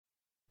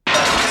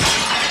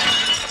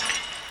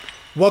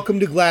Welcome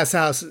to Glass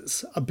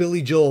Houses, a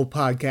Billy Joel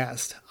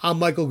podcast. I'm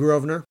Michael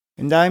Grosvenor.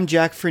 And I'm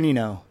Jack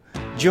Fernino.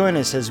 Join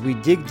us as we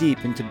dig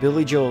deep into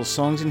Billy Joel's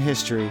songs and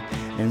history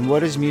and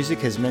what his music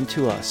has meant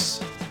to us.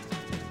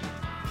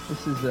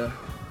 This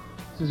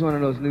is one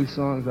of those new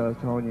songs I was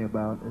telling you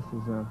about.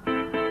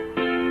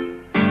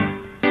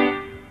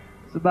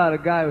 It's about a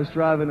guy who's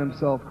driving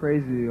himself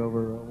crazy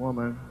over a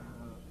woman.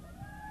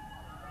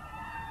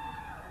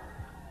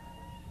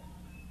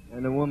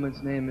 And the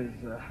woman's name is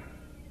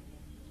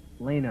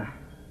Lena.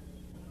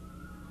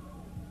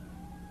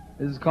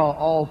 This is called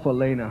All for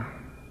Lena.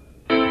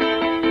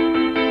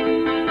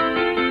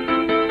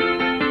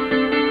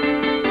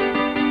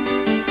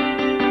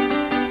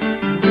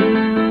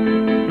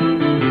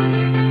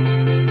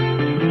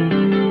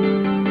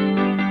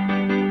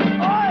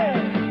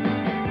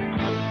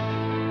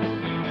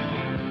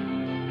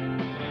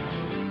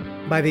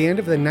 By the end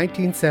of the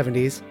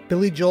 1970s,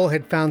 Billy Joel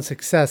had found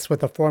success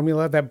with a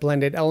formula that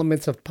blended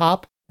elements of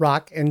pop,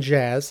 rock, and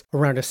jazz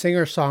around a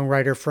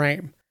singer-songwriter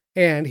frame.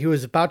 And he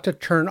was about to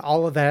turn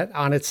all of that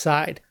on its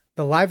side.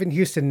 The Live in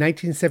Houston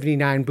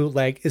 1979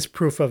 bootleg is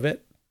proof of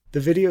it. The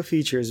video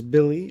features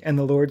Billy and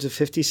the Lords of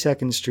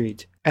 52nd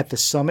Street at the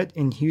Summit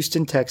in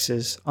Houston,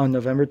 Texas on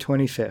November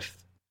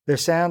 25th. Their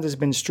sound has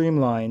been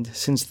streamlined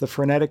since the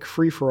frenetic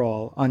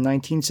free-for-all on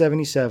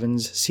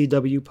 1977's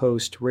CW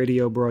Post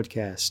radio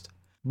broadcast.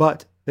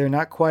 But they're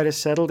not quite as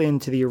settled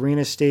into the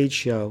arena stage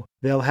show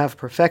they'll have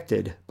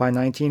perfected by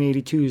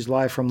 1982's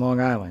Live from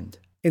Long Island.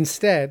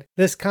 Instead,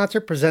 this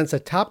concert presents a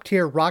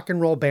top-tier rock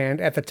and roll band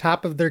at the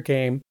top of their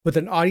game with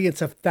an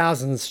audience of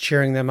thousands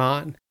cheering them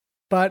on.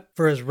 But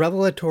for as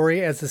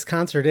revelatory as this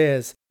concert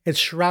is, it's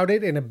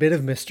shrouded in a bit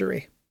of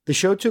mystery. The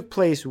show took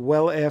place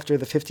well after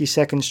the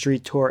 52nd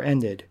Street tour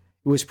ended.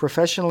 It was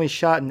professionally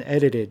shot and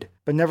edited,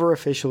 but never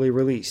officially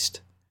released.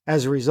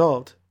 As a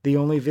result, the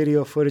only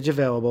video footage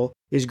available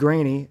is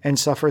grainy and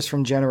suffers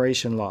from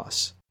generation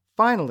loss.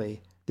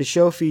 Finally, the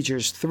show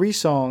features 3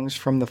 songs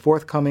from the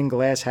forthcoming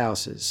Glass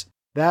Houses.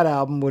 That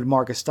album would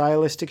mark a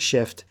stylistic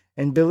shift,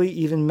 and Billy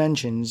even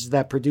mentions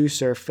that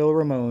producer Phil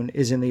Ramone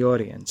is in the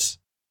audience.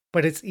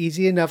 But it's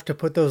easy enough to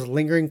put those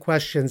lingering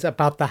questions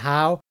about the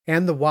how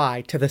and the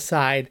why to the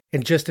side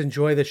and just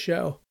enjoy the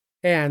show.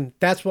 And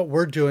that's what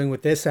we're doing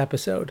with this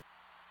episode.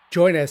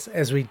 Join us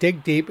as we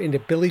dig deep into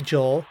Billy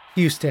Joel,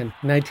 Houston,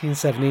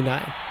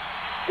 1979.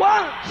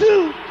 1,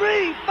 2,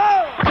 3, 4!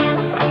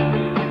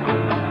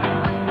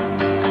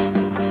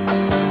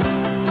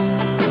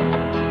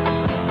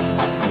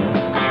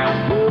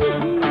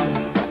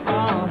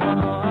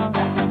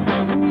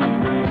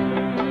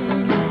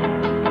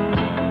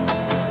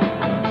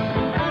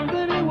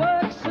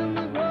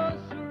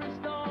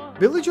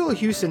 Billy Joel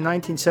Houston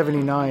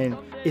 1979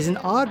 is an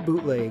odd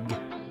bootleg.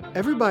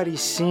 Everybody's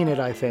seen it,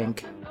 I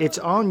think. It's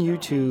on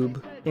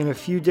YouTube in a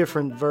few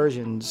different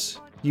versions.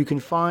 You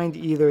can find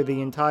either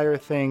the entire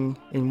thing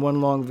in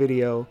one long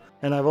video,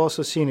 and I've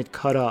also seen it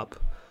cut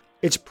up.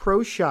 It's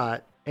pro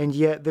shot, and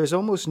yet there's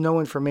almost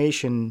no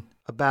information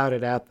about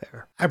it out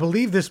there. I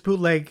believe this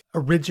bootleg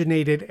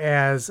originated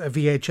as a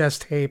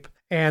VHS tape,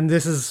 and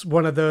this is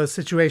one of those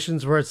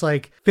situations where it's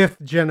like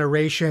 5th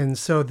generation,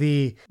 so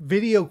the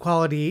video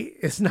quality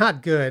is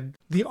not good.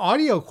 The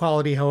audio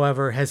quality,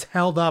 however, has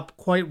held up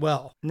quite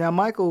well. Now,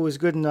 Michael was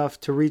good enough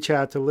to reach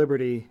out to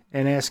Liberty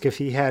and ask if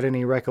he had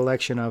any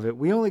recollection of it.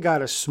 We only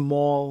got a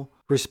small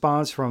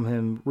response from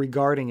him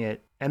regarding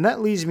it, and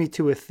that leads me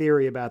to a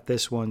theory about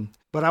this one.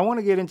 But I want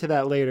to get into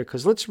that later,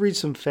 because let's read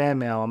some fan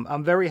mail.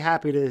 I'm very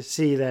happy to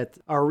see that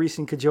our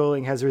recent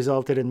cajoling has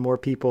resulted in more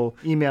people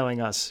emailing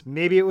us.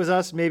 Maybe it was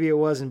us, maybe it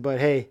wasn't, but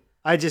hey,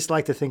 I just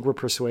like to think we're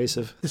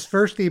persuasive. This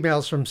first email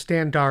is from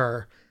Stan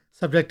Darer.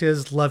 Subject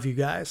is, love you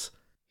guys.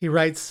 He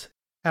writes,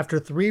 after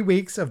 3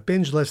 weeks of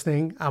binge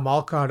listening, I'm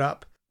all caught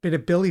up. Been a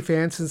Billy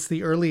fan since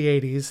the early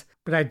 80s,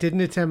 but I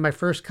didn't attend my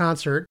first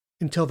concert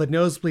until the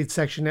nosebleed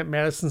section at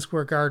Madison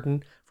Square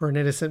Garden for An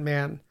Innocent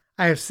Man.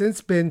 I have since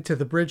been to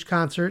the Bridge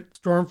concert,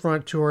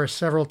 Stormfront tour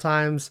several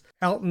times,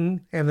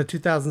 Elton, and the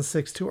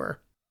 2006 tour.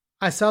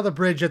 I saw the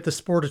Bridge at the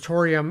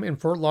Sportatorium in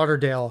Fort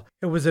Lauderdale.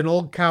 It was an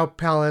old cow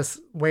palace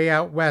way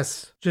out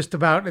west, just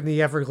about in the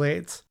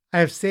Everglades. I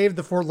have saved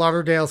the Fort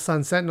Lauderdale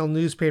Sun-Sentinel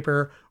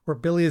newspaper where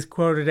Billy is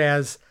quoted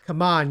as,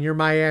 "Come on, you're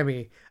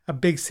Miami, a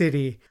big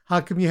city.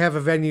 How come you have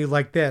a venue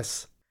like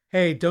this?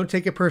 Hey, don't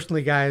take it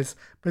personally, guys,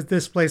 but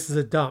this place is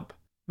a dump."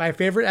 My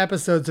favorite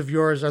episodes of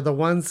yours are the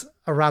ones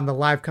around the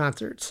live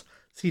concerts.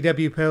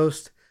 CW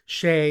Post,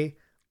 Shea,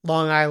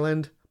 Long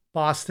Island,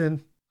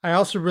 Boston. I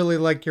also really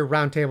like your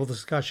roundtable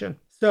discussion.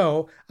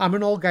 So, I'm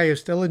an old guy who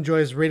still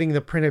enjoys reading the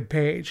printed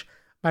page.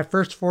 My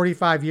first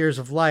 45 years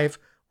of life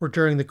were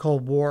during the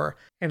Cold War,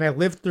 and I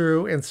lived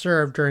through and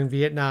served during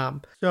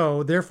Vietnam.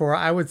 So, therefore,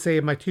 I would say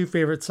my 2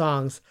 favorite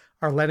songs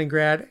are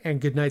Leningrad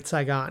and Goodnight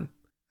Saigon.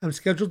 I'm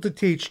scheduled to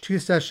teach 2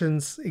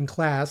 sessions in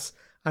class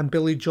on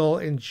Billy Joel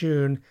in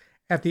June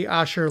at the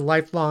Osher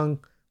Lifelong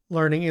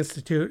Learning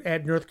Institute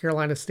at North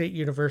Carolina State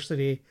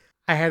University.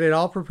 I had it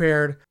all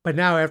prepared, but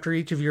now after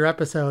each of your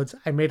episodes,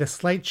 I made a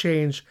slight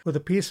change with a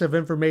piece of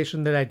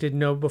information that I didn't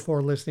know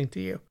before listening to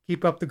you.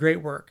 Keep up the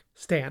great work.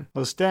 Stan.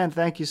 Well, Stan,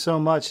 thank you so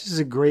much. This is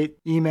a great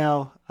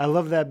email. I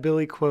love that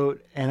Billy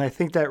quote, and I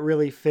think that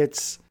really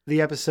fits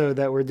the episode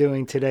that we're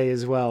doing today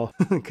as well,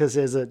 because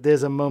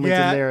there's a moment in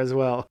there as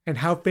well. And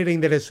how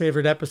fitting that his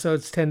favorite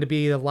episodes tend to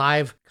be the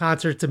live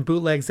concerts and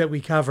bootlegs that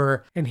we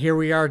cover. And here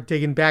we are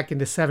digging back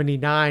into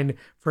 79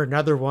 for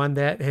another one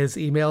that his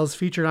email is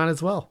featured on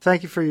as well.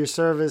 Thank you for your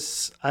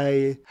service.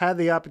 I had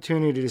the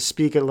opportunity to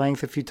speak at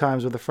length a few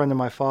times with a friend of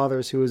my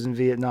father's who was in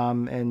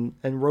Vietnam and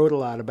wrote a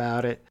lot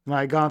about it. And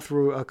I had gone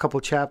through a couple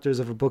chapters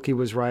of a book he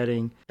was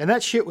writing, and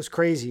that shit was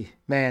crazy,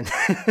 man.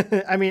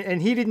 I mean,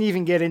 and he didn't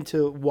even get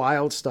into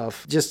wild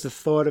stuff. Just the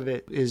thought of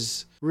it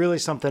is really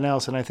something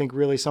else. And I think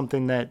really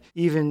something that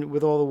even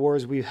with all the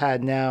wars we've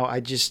had now,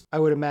 I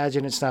would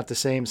imagine it's not the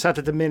same. It's not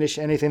to diminish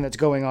anything that's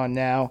going on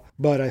now,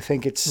 but I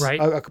think it's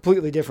a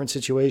completely different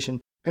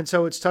situation. And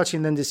so it's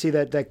touching then to see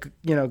that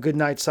Good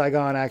Night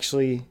Saigon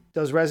actually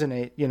does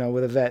resonate,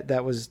 with a vet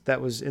that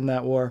was in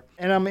that war.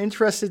 And I'm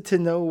interested to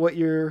know what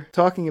you're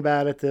talking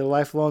about at the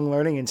Lifelong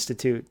Learning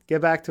Institute.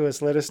 Get back to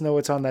us. Let us know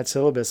what's on that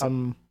syllabus.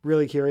 I'm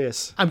really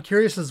curious. I'm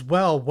curious as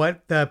well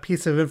what the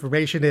piece of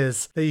information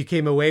is that you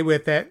came away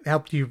with that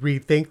helped you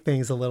rethink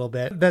things a little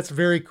bit. That's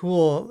very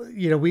cool.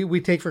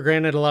 We take for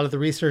granted a lot of the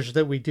research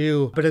that we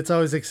do, but it's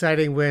always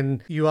exciting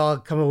when you all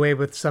come away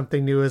with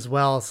something new as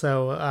well.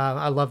 So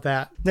I love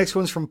that. Next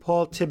one's from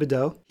Paul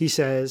Thibodeau. He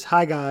says,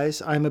 "Hi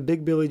guys, I'm a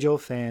big Billy Joel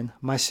fan.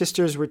 My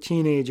sisters were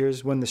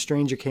teenagers when The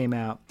Stranger came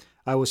out.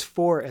 I was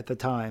 4 at the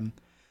time.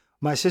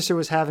 My sister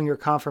was having her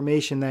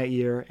confirmation that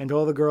year, and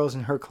all the girls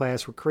in her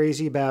class were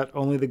crazy about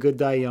Only the Good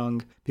Die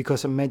Young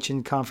because it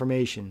mentioned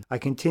confirmation. I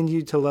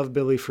continued to love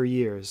Billy for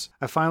years.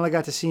 I finally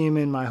got to see him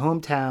in my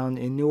hometown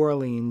in New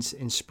Orleans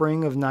in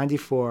spring of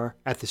 '94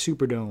 at the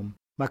Superdome.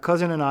 My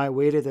cousin and I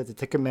waited at the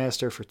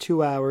Ticketmaster for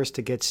 2 hours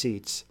to get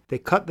seats. They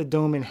cut the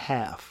dome in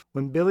half.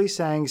 When Billy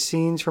sang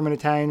Scenes from an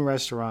Italian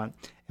Restaurant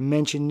and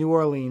mentioned New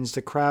Orleans,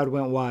 the crowd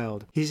went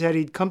wild. He said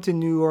he'd come to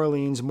New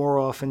Orleans more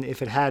often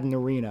if it had an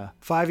arena.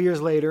 5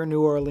 years later,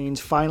 New Orleans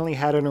finally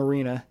had an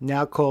arena,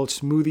 now called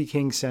Smoothie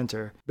King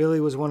Center. Billy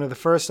was one of the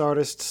first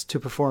artists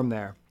to perform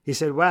there. He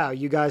said, wow,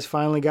 you guys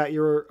finally got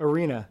your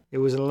arena. It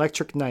was an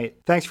electric night.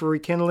 Thanks for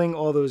rekindling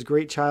all those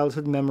great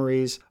childhood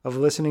memories of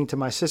listening to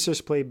my sisters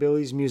play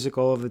Billy's music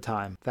all of the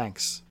time.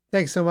 Thanks."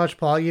 Thanks so much,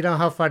 Paul. You know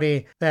how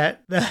funny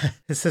that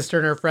his sister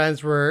and her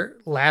friends were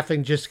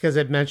laughing just because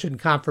it mentioned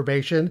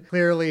confirmation?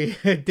 Clearly,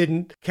 it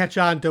didn't catch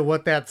on to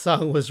what that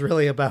song was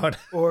really about.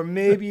 Or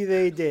maybe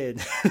they did.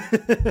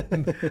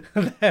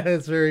 That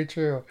is very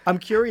true. I'm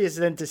curious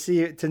then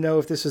to know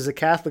if this was a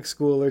Catholic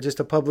school or just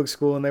a public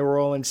school and they were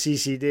all in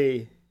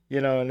CCD.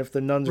 And if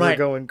the nuns were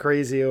going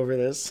crazy over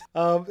this.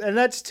 And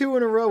that's 2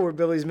 in a row where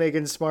Billy's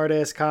making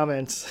smart-ass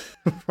comments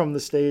from the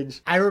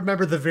stage. I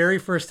remember the very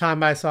first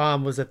time I saw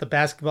him was at the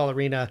basketball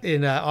arena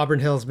in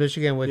Auburn Hills,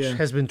 Michigan, which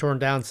has been torn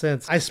down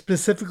since. I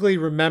specifically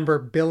remember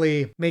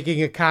Billy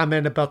making a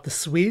comment about the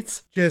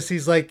suites.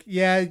 He's like,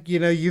 yeah,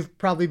 you've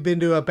probably been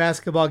to a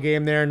basketball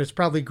game there and it's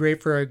probably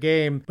great for a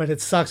game, but it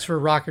sucks for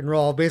rock and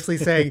roll. Basically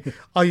saying,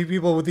 all you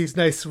people with these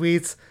nice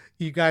suites,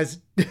 you guys...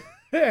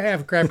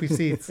 have crappy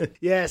seats.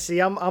 Yeah,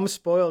 see, I'm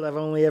spoiled. I've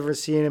only ever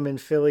seen him in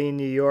Philly and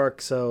New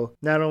York, so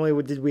not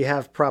only did we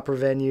have proper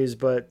venues,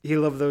 but he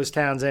loved those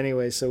towns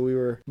anyway, so we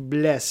were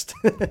blessed.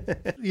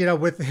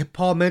 With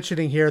Paul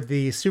mentioning here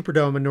the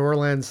Superdome in New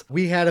Orleans,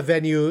 we had a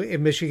venue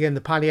in Michigan,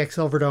 the Pontiac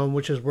Silverdome,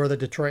 which is where the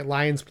Detroit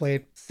Lions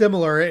played.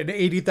 Similar, an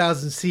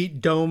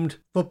 80,000-seat domed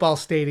football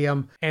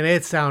stadium, and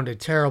it sounded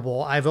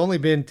terrible. I've only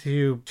been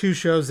to 2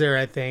 shows there,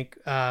 I think,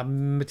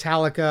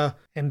 Metallica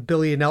and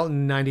Billy and Elton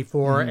in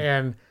 '94,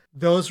 and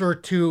those were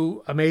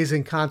 2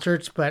 amazing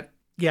concerts, but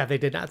yeah, they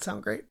did not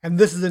sound great. And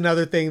this is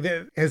another thing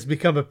that has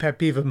become a pet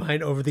peeve of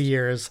mine over the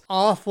years.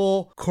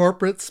 Awful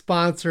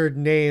corporate-sponsored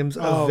names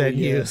of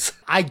venues. Yeah.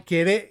 I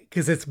get it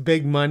because it's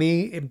big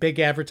money and big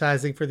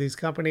advertising for these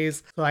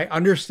companies. So I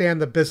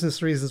understand the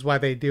business reasons why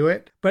they do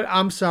it. But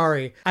I'm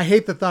sorry. I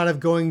hate the thought of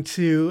going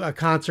to a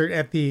concert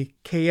at the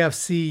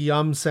KFC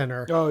Yum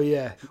Center. Oh,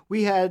 yeah.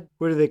 We had,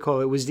 what do they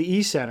call it? It was the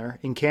E Center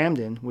in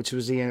Camden, which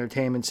was the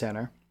entertainment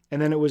center.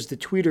 And then it was the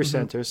Tweeter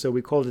Center, so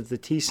we called it the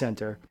T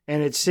Center.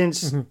 And it's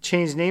since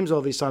changed names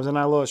all these times, and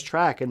I lost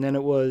track. And then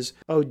it was,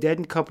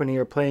 Dead & Company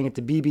are playing at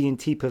the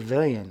BB&T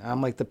Pavilion.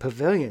 I'm like, the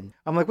Pavilion?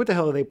 I'm like, what the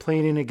hell, are they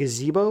playing in a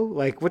gazebo?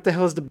 Like, what the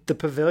hell is the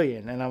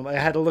Pavilion? And I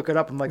had to look it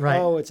up. I'm like,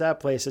 it's that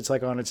place. It's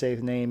like on its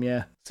 8th name,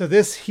 yeah. So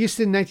this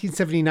Houston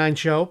 1979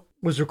 show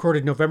was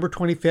recorded November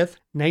 25th,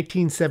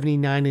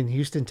 1979 in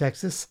Houston,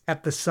 Texas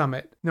at the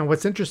Summit. Now,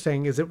 what's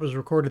interesting is it was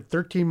recorded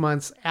 13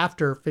 months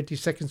after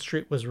 52nd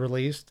Street was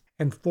released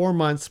and 4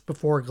 months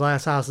before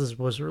Glass Houses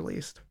was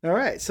released. All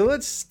right, so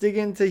let's dig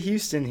into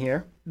Houston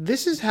here.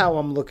 This is how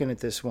I'm looking at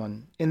this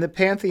one. In the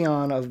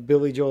pantheon of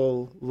Billy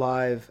Joel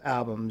live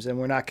albums, and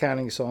we're not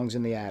counting Songs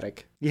in the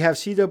Attic, you have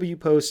C.W.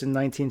 Post in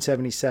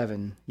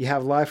 1977. You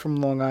have Live from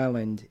Long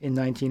Island in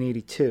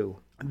 1982.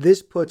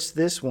 This puts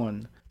this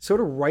one sort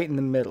of right in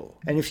the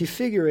middle. And if you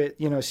figure it,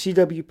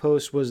 C.W.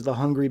 Post was the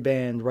hungry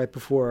band right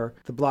before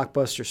the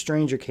blockbuster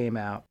Stranger came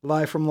out.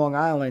 Live from Long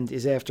Island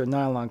is after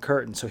Nylon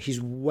Curtain, so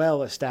he's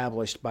well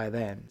established by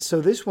then.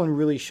 So this one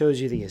really shows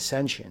you the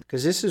ascension,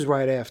 because this is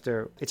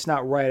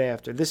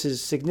this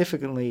is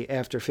significantly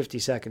after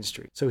 52nd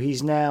Street. So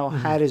he's now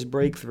had his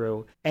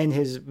breakthrough and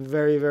his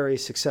very, very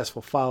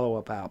successful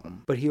follow-up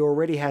album. But he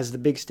already has the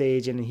big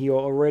stage, and he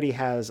already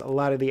has a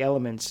lot of the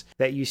elements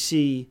that you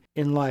see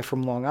in Live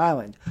from Long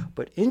Island.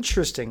 But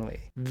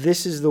interestingly,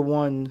 this is the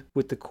one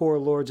with the core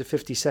Lords of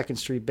 52nd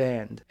Street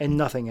band and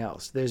nothing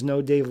else. There's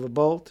no Dave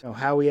LeBolt.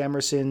 Howie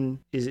Emerson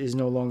is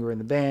no longer in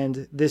the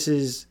band. This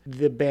is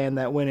the band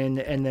that went in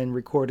and then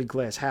recorded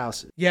Glass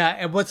Houses. Yeah,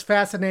 and what's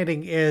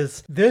fascinating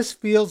is this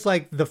feels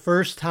like the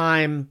first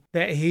time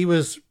that he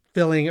was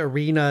filling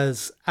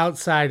arenas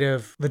outside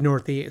of the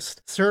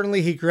Northeast.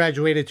 Certainly he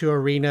graduated to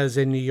arenas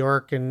in New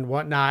York and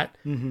whatnot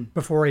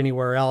before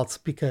anywhere else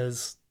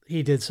because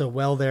he did so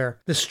well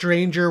there. The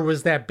Stranger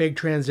was that big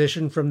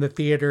transition from the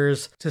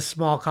theaters to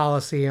small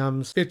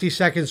coliseums.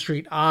 52nd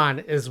Street on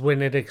is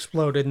when it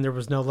exploded and there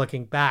was no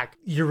looking back.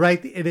 You're right,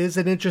 it is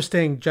an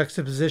interesting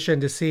juxtaposition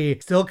to see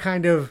still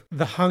kind of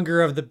the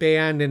hunger of the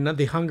band and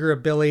the hunger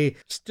of Billy,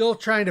 still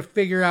trying to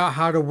figure out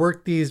how to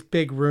work these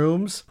big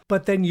rooms,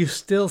 but then you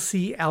still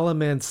see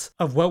elements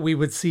of what we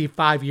would see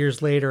 5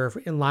 years later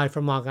in Live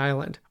from Long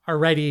Island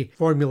already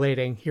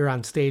formulating here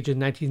on stage in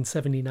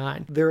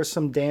 1979. There are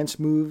some dance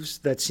moves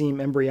that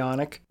seem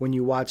embryonic when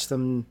you watch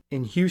them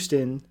in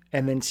Houston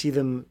and then see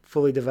them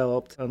fully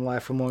developed on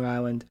Live from Long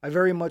Island. I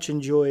very much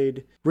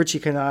enjoyed Richie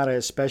Cannata,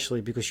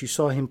 especially because you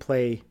saw him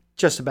play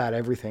just about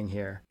everything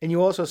here. And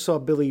you also saw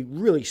Billy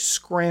really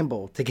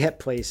scramble to get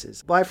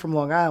places. Live from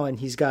Long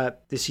Island, he's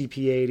got the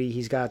CP80,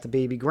 he's got the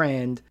Baby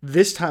Grand.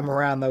 This time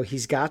around, though,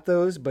 he's got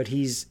those, but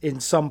he's in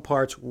some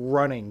parts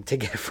running to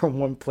get from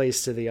one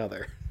place to the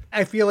other.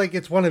 I feel like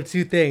it's one of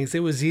two things. It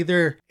was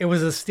either it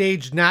was a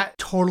stage not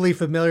totally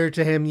familiar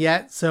to him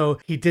yet, so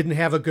he didn't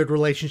have a good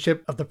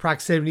relationship of the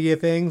proximity of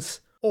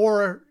things,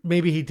 or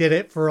maybe he did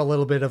it for a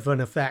little bit of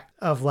an effect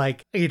of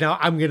like,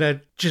 I'm going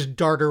to just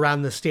dart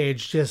around the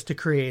stage just to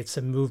create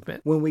some movement.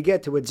 When we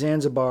get to it,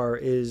 Zanzibar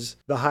is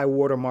the high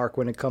watermark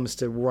when it comes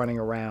to running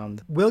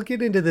around. We'll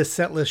get into this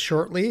set list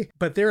shortly,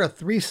 but there are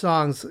 3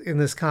 songs in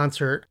this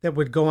concert that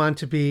would go on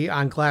to be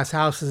on Glass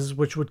Houses,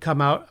 which would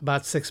come out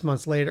about 6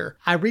 months later.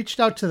 I reached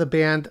out to the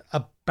band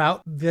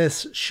about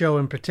this show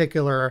in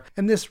particular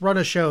and this run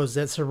of shows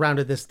that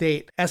surrounded this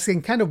date,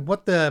 asking kind of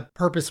what the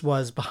purpose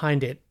was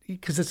behind it,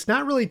 because it's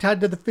not really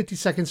tied to the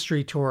 52nd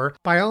Street tour.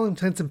 By all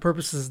intents and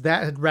purposes,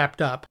 that had wrapped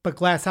up, but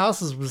Glass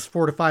Houses was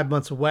 4 to 5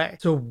 months away.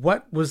 So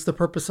what was the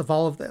purpose of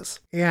all of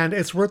this? And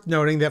it's worth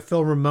noting that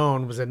Phil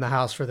Ramone was in the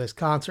house for this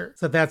concert.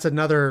 So that's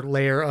another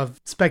layer of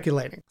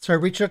speculating. So I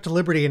reached out to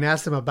Liberty and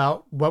asked him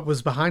about what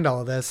was behind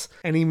all of this.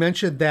 And he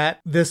mentioned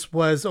that this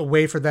was a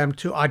way for them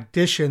to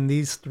audition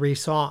these 3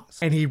 songs.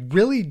 And he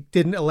really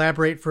didn't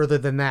elaborate further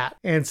than that.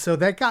 And so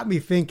that got me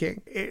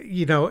thinking,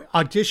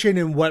 audition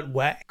in what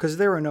way? Because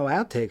there are no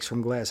outtakes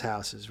from Glass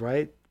Houses,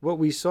 right? What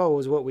we saw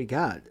was what we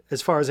got,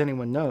 as far as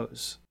anyone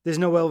knows. There's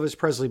no Elvis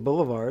Presley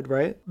Boulevard,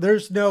 right?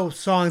 There's no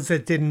songs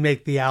that didn't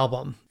make the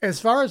album. As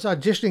far as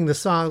auditioning the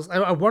songs,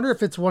 I wonder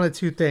if it's one of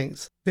 2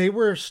 things. They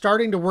were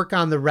starting to work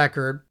on the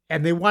record,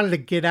 and they wanted to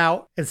get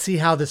out and see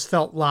how this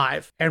felt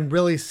live, and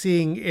really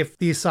seeing if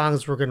these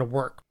songs were going to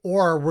work.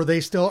 Or were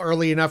they still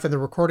early enough in the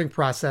recording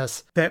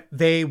process that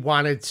they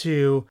wanted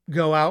to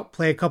go out,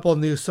 play a couple of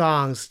new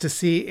songs to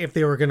see if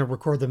they were going to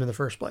record them in the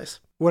first place?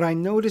 What I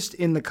noticed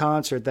in the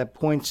concert that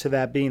points to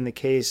that being the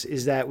case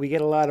is that we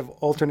get a lot of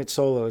alternate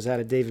solos out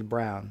of David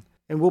Brown.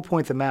 And we'll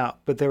point them out,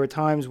 but there are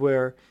times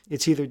where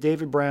it's either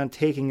David Brown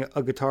taking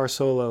a guitar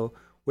solo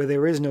where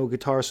there is no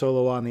guitar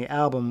solo on the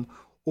album,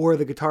 or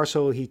the guitar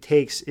solo he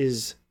takes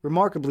is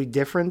remarkably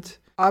different.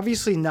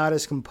 Obviously not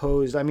as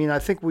composed. I mean, I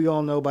think we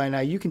all know by now,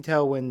 you can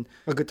tell when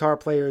a guitar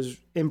player is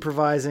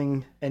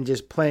improvising and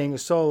just playing a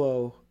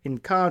solo in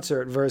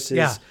concert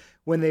versus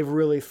when they've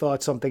really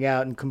thought something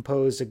out and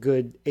composed a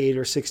good 8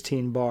 or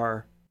 16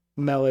 bar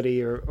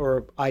melody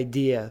or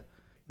idea.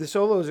 The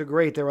solos are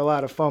great. They're a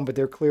lot of fun, but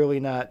they're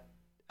clearly not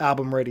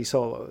album-ready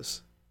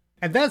solos.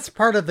 And that's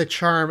part of the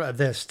charm of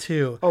this,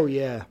 too. Oh,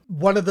 yeah.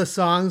 One of the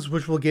songs,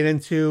 which we'll get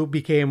into,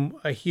 became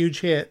a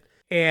huge hit.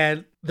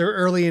 And they're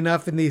early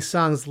enough in these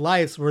songs'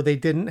 lives where they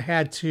didn't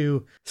had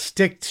to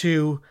stick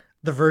to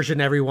the version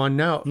everyone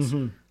knows.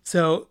 Mm-hmm.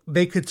 So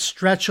they could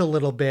stretch a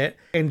little bit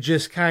and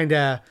just kind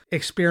of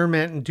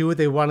experiment and do what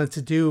they wanted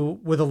to do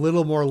with a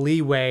little more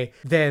leeway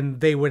than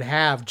they would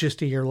have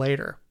just a year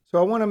later. So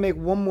I want to make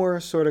one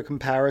more sort of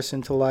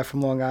comparison to Live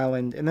from Long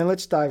Island, and then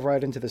let's dive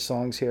right into the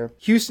songs here.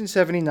 Houston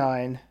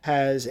 79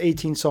 has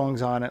 18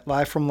 songs on it.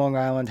 Live from Long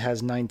Island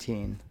has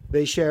 19.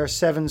 They share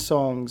 7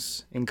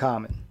 songs in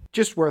common.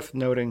 just worth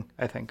noting,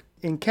 I think.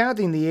 In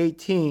counting the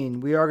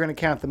 18, we are going to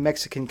count the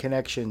Mexican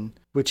Connection,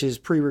 which is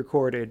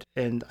pre-recorded,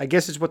 and I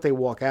guess it's what they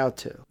walk out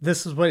to.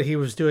 This is what he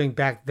was doing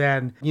back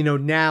then.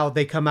 Now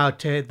they come out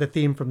to the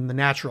theme from The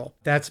Natural.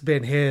 That's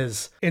been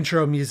his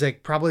intro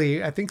music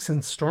probably, I think,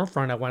 since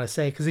Stormfront, I want to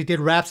say, because he did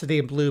Rhapsody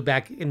in Blue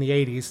back in the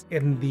 80s.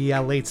 In the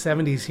late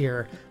 70s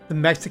here, the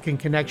Mexican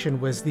Connection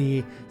was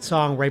the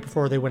song right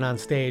before they went on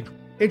stage.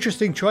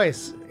 Interesting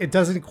choice. It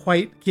doesn't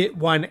quite get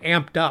one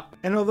amped up.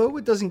 And although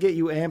it doesn't get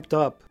you amped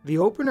up, the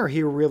opener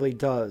here really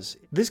does.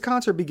 This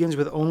concert begins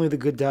with Only the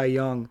Good Die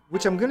Young,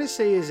 which I'm going to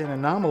say is an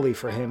anomaly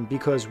for him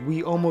because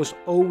we almost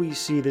always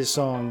see this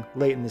song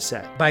late in the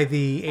set. By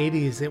the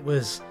 80s, it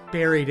was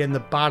buried in the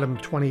bottom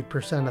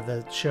 20% of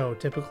the show,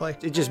 typically.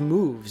 It just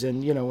moves,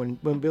 and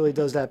when Billy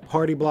does that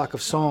party block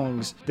of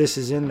songs, this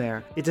is in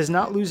there. It does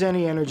not lose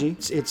any energy.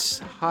 It's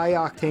high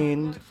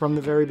octane from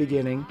the very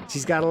beginning.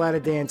 He's got a lot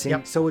of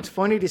dancing, so it's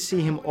funny to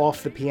see him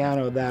off the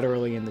piano that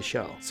early in the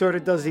show. Sort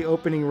of does the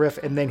opening riff,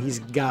 and then he's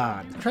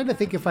gone. I'm trying to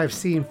think if I've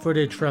seen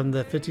footage from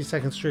the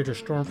 52nd Street or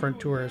Stormfront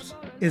tours.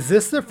 Is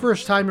this the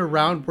first time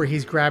around where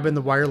he's grabbing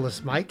the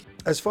wireless mic?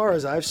 As far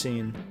as I've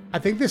seen. I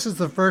think this is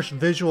the first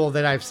visual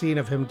that I've seen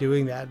of him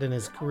doing that in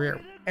his career.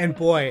 And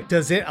boy,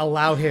 does it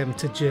allow him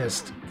to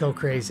just go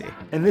crazy.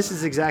 And this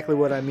is exactly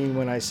what I mean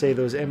when I say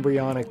those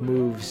embryonic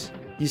moves.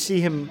 You see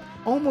him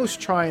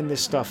almost trying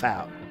this stuff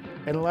out.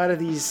 And a lot of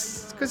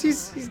these, because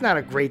he's not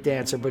a great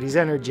dancer, but he's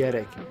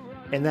energetic.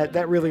 And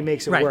that really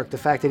makes it work, the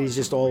fact that he's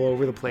just all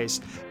over the place.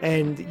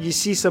 And you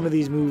see some of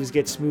these moves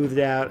get smoothed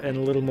out and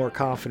a little more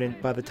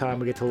confident by the time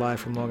we get to Live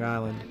from Long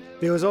Island.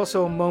 There was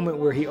also a moment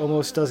where he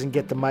almost doesn't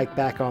get the mic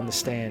back on the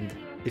stand,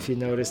 if you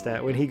notice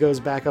that. When he goes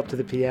back up to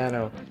the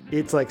piano,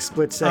 it's like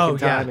split-second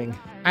timing.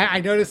 I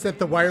noticed that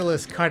the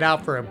wireless cut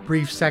out for a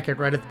brief second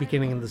right at the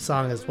beginning of the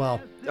song as well.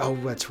 Oh,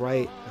 that's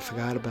right. I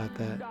forgot about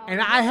that.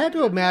 And I had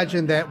to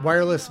imagine that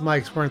wireless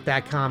mics weren't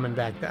that common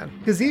back then.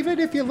 Because even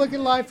if you look at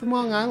Live from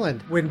Long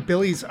Island, when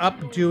Billy's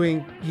up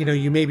doing,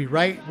 you may be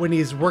right, when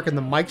he's working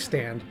the mic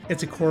stand,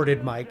 it's a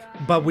corded mic.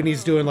 But when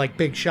he's doing like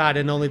Big Shot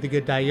and Only the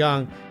Good Die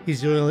Young,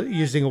 he's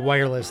using a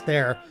wireless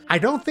there. I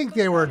don't think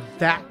they were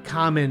that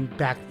common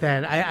back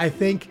then. I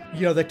think,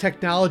 the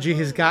technology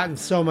has gotten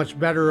so much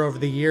better over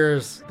the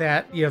years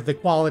that, the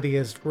quality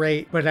is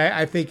great. But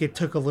I think it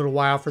took a little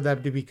while for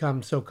them to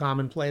become so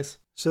commonplace.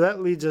 So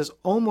that leads us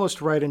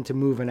almost right into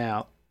Moving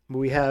Out.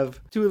 We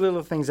have two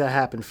little things that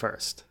happen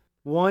first.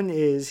 One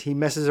is he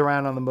messes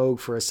around on the Moog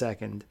for a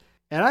second.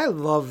 And I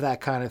love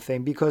that kind of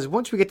thing because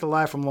once we get to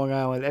Live from Long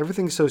Island,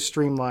 everything's so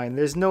streamlined.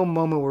 There's no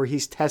moment where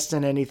he's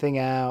testing anything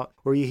out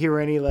or you hear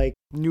any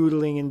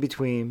noodling in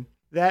between.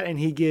 That, and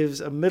he gives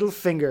a middle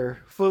finger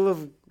full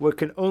of what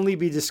can only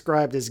be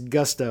described as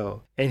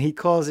gusto. And he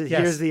calls it,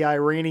 Here's the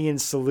Iranian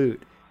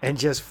salute. And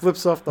just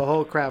flips off the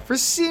whole crowd for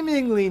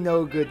seemingly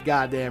no good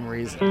goddamn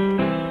reason.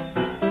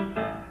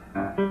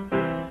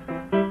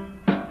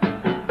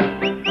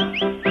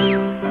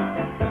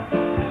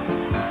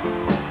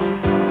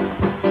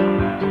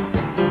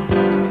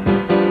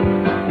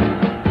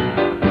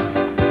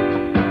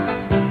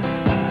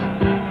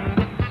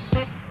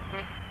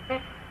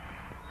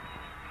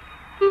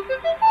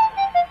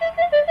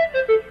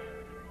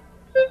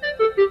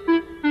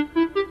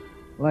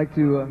 I'd like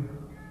to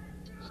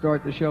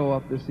start the show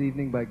off this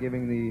evening by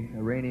giving the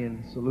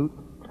Iranian salute.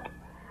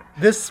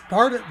 This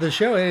part of the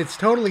show, it's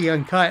totally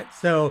uncut,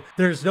 so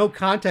there's no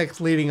context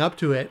leading up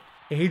to it.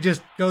 He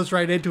just goes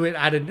right into it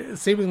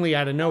seemingly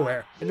out of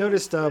nowhere. I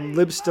noticed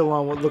Lib's still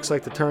on what looks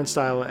like the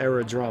Turnstile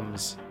era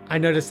drums. I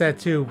noticed that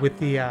too with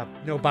the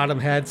no bottom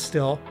head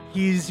still.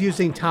 He's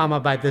using Tama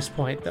by this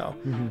point though.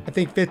 Mm-hmm. I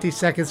think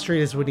 52nd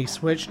Street is when he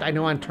switched. I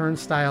know on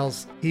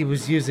Turnstiles he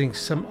was using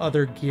some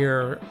other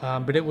gear,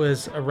 but it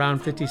was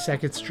around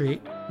 52nd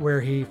Street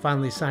where he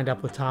finally signed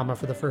up with Tama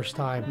for the first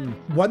time.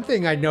 One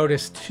thing I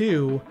noticed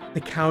too, the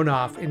count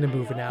off into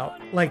Moving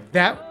Out.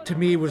 That to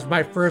me was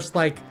my first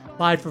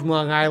Live from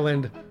Long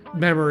Island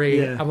memory.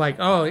 Yeah. I'm like,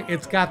 oh,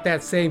 it's got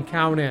that same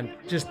count in.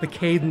 Just the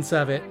cadence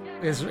of it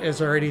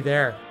is already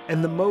there.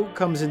 And the Moog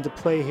comes into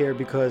play here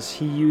because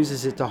he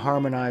uses it to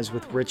harmonize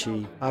with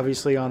Ritchie.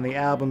 Obviously on the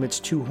album it's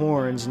two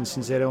horns, and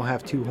since they don't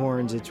have two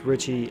horns, it's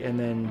Ritchie and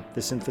then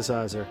the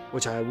synthesizer,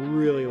 which I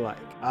really like.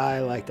 I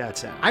like that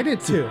sound. I did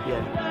too.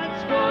 Yeah.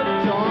 That's what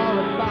it's all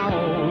about.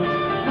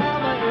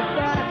 Mama, if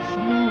that's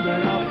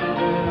moving up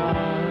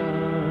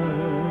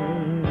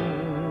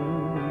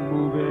and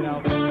moving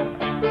out.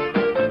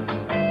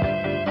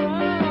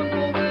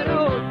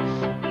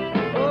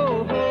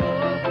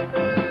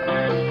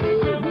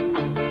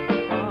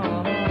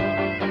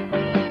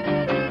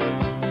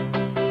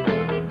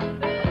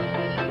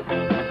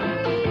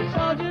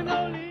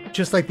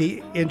 Just like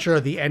the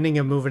intro, the ending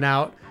of Moving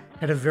Out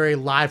had a very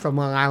Live from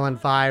Long Island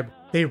vibe.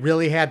 They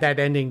really had that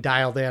ending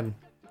dialed in.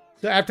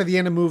 So after the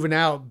end of Moving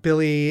Out,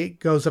 Billy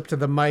goes up to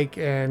the mic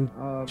and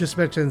just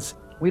mentions,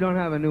 we don't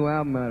have a new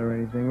album out or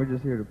anything. We're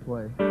just here to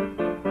play.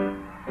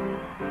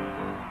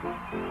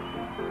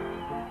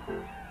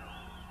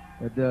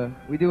 But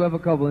we do have a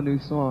couple of new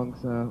songs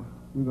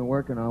we've been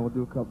working on. We'll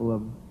do a couple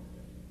of them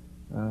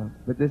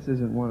but this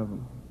isn't one of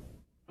them.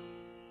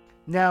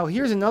 Now,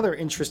 here's another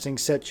interesting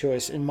set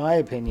choice, in my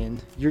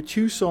opinion. You're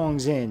 2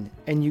 songs in,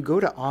 and you go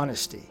to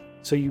Honesty.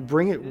 So you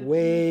bring it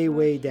way,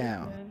 way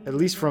down, at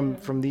least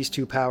from these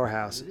 2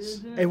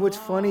 powerhouses. And what's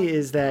funny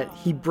is that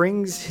he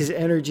brings his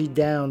energy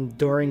down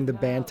during the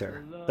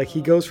banter. Like,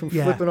 he goes from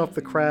flipping off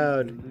the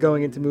crowd,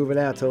 going into Moving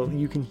Out, till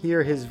you can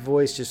hear his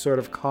voice just sort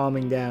of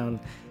calming down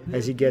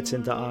as he gets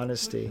into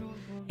Honesty.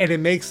 And it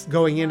makes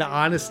going into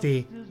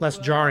Honesty less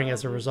jarring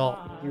as a result.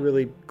 He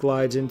really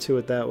glides into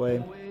it that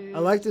way. I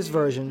like this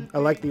version. I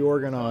like the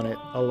organ on it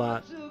a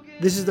lot.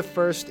 This is the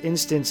first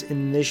instance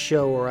in this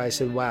show where I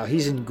said, wow,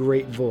 he's in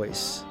great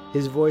voice.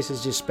 His voice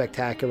is just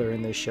spectacular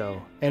in this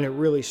show, and it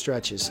really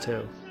stretches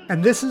too.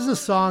 And this is a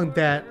song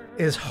that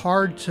is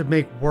hard to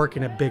make work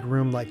in a big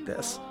room like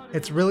this.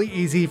 It's really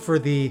easy for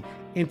the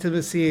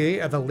intimacy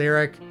of the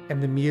lyric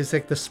and the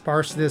music, the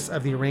sparseness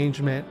of the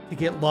arrangement to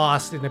get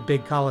lost in a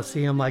big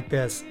coliseum like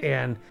this,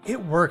 and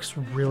it works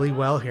really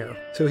well here.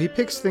 So he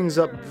picks things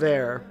up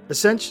there,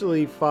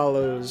 essentially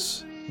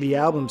follows the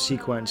album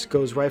sequence,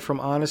 goes right from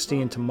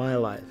Honesty into My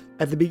Life.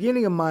 At the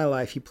beginning of My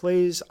Life, he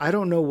plays I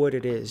Don't Know What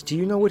It Is. Do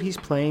you know what he's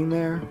playing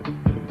there?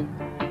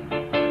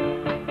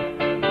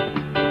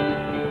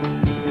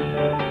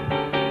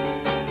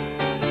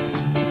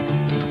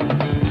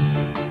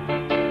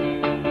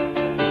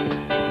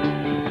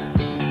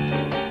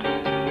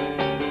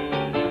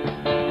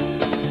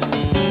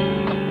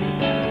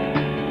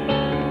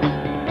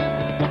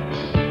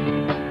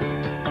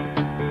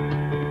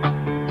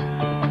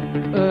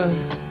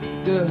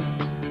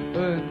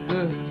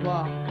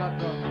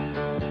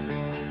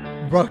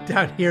 Wrote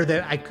down here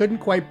that I couldn't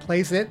quite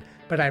place it,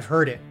 but I've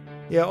heard it.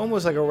 Yeah,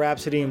 almost like a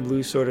Rhapsody in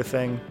Blue sort of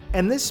thing.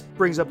 And this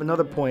brings up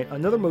another point,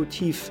 another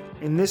motif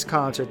in this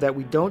concert that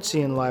we don't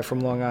see in Live from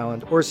Long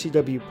Island or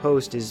CW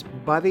Post is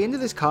by the end of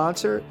this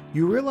concert,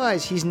 you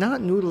realize he's not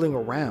noodling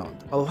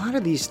around. A lot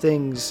of these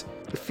things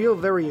feel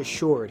very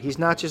assured. He's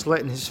not just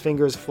letting his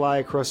fingers fly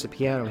across the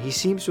piano. He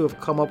seems to have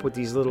come up with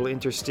these little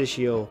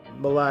interstitial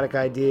melodic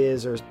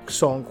ideas or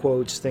song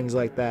quotes, things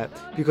like that,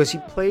 because he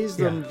plays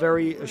them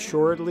very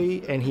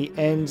assuredly, and he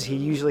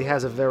usually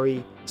has a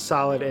very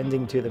solid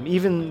ending to them.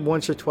 Even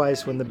once or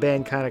twice when the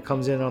band kind of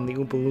comes in on the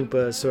Oompa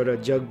Loompa sort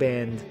of jug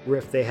band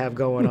riff they have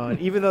going on,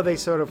 even though they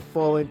sort of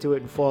fall into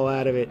it and fall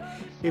out of it,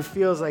 it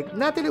feels like,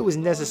 not that it was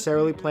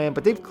necessarily planned,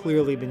 but they've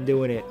clearly been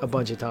doing it a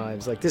bunch of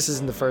times. Like, this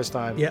isn't the first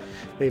time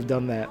they've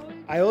done that.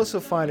 I also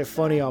find it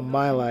funny on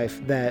My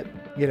Life that,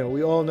 you know,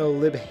 we all know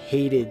Lib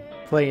hated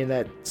playing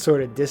that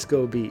sort of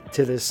disco beat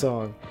to this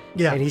song.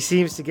 Yeah. And he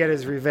seems to get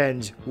his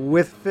revenge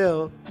with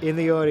Phil in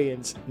the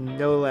audience,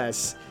 no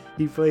less.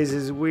 He plays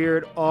his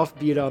weird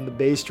offbeat on the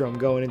bass drum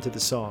going into the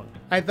song.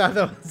 I thought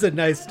that was a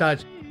nice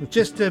touch,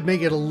 just to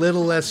make it a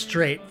little less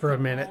straight for a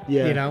minute,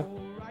 you know?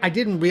 I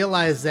didn't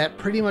realize that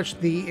pretty much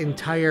the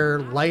entire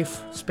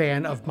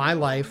lifespan of My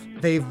Life,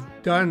 they've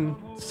done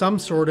some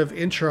sort of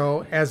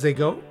intro as they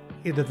go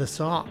into the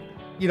song.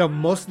 You know,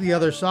 most of the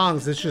other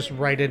songs, it's just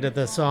right into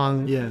the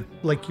song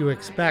like you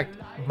expect.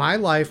 My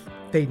Life,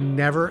 they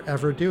never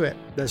ever do it.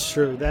 That's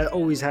true. That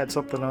always had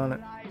something on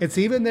it. It's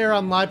even there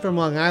on Live from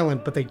Long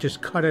Island, but they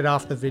just cut it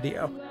off the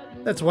video.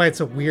 That's why it's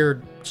a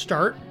weird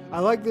start. I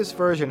like this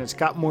version. It's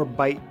got more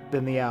bite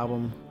than the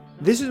album.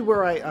 This is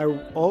where I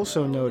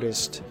also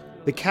noticed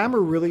the camera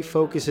really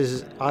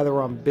focuses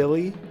either on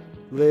Billy,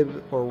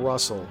 Lib, or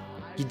Russell.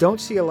 You don't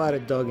see a lot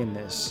of Doug in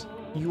this.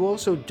 You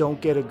also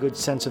don't get a good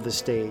sense of the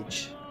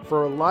stage.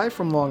 For Live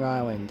from Long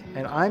Island,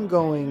 and I'm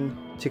going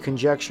to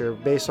conjecture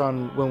based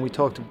on when we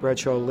talked to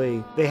Bradshaw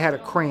Lee, they had a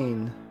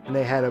crane and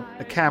they had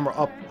a camera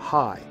up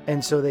high,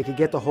 and so they could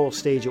get the whole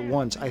stage at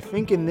once. I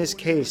think in this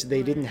case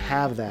they didn't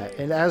have that,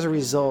 and as a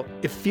result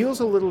it feels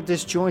a little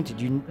disjointed.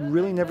 You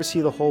really never see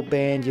the whole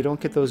band. You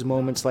don't get those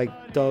moments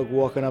like Doug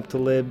walking up to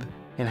Lib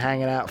and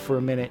hanging out for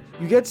a minute.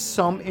 You get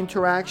some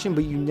interaction,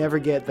 but you never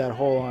get that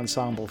whole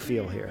ensemble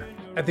feel here.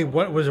 I think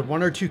what was it,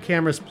 1 or 2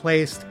 cameras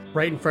placed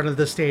right in front of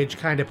the stage,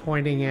 kind of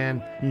pointing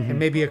in, and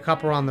maybe a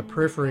couple on the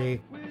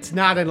periphery. It's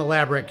not an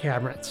elaborate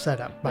camera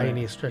setup by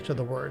any stretch of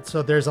the word.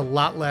 So there's a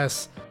lot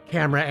less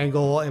camera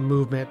angle and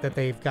movement that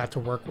they've got to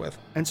work with.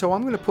 And so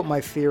I'm going to put my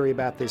theory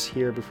about this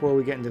here before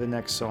we get into the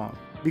next song.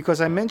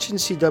 Because I mentioned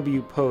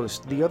CW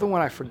Post, the other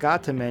one I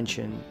forgot to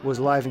mention was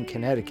Live in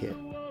Connecticut,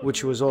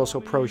 which was also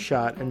pro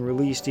shot and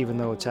released even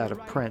though it's out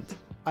of print.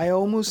 I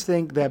almost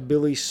think that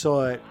Billy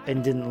saw it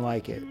and didn't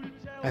like it.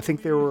 I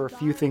think there were a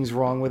few things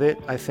wrong with it.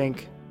 I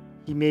think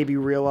he maybe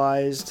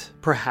realized,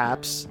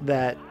 perhaps,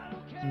 that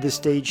the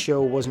stage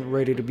show wasn't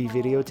ready to be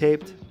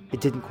videotaped.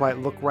 It didn't quite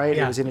look right.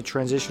 It was in a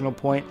transitional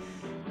point.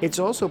 It's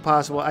also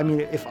possible, I mean,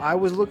 if I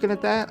was looking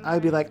at that,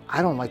 I'd be like,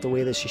 I don't like the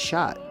way this is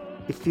shot.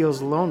 It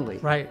feels lonely.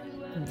 Right.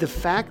 The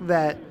fact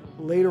that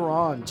later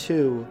on,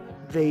 too,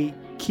 they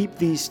keep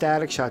these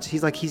static shots.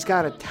 He's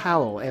got a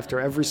towel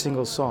after every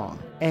single song.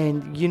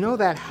 And you know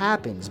that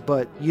happens,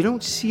 but you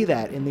don't see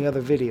that in the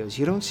other videos.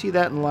 You don't see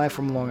that in Live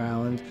from Long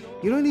Island.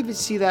 You don't even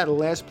see that in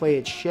Last Play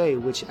at Shea,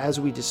 which, as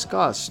we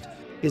discussed,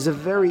 is a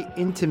very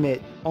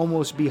intimate,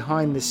 almost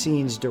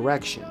behind-the-scenes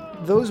direction.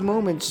 Those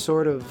moments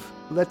sort of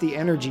let the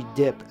energy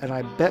dip, and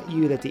I bet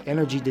you that the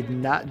energy did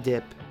not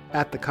dip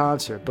at the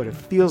concert, but it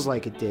feels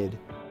like it did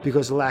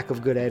because of lack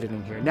of good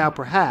editing here. Now,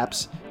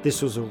 perhaps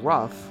this was a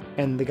rough,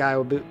 and the guy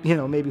would be,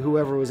 maybe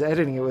whoever was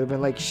editing it would have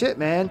been like, shit,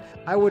 man,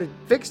 I would have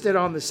fixed it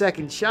on the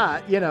second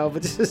shot,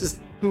 but this is,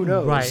 who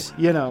knows,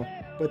 right.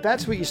 But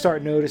that's what you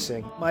start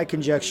noticing. My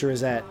conjecture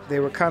is that they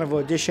were kind of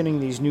auditioning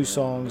these new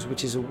songs,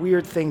 which is a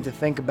weird thing to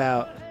think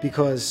about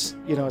because,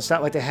 it's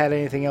not like they had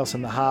anything else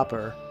in the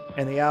hopper,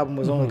 and the album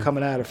was only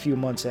coming out a few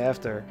months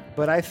after.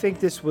 But I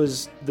think this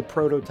was the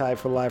prototype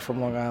for Live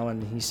from Long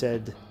Island. He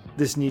said,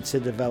 this needs to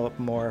develop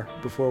more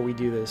before we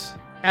do this.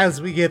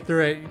 As we get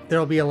through it,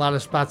 there'll be a lot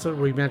of spots that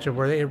we mentioned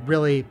where it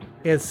really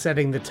is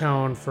setting the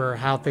tone for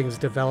how things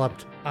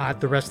developed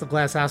the rest of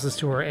Glass Houses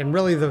tour. And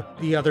really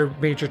the other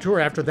major tour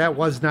after that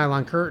was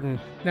Nylon Curtain.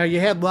 Now you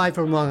had Live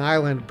from Long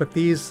Island, but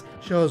these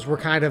shows were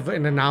kind of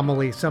an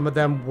anomaly. Some of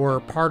them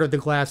were part of the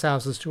Glass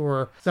Houses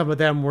tour. Some of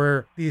them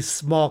were these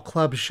small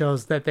club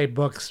shows that they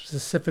booked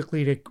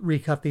specifically to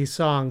recut these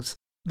songs.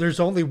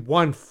 There's only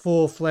one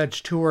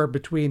full-fledged tour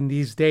between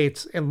these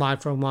dates and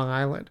Live from Long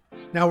Island.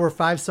 Now we're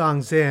 5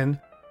 songs in,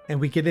 and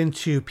we get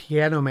into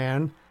Piano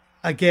Man.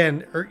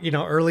 Again,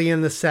 early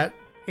in the set,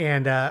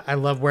 and I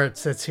love where it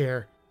sits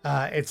here.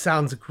 It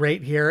sounds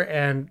great here,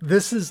 and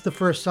this is the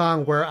first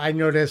song where I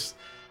noticed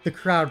the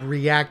crowd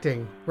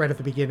reacting right at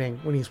the beginning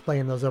when he's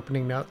playing those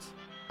opening notes.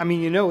 I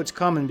mean, it's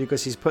coming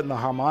because he's putting the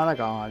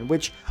harmonica on,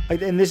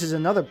 and this is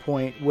another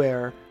point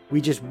where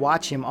we just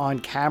watch him on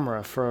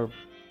camera for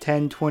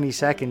 10, 20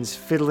 seconds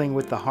fiddling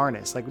with the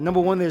harness. Like,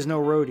 number one, there's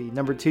no roadie.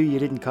 Number two, you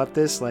didn't cut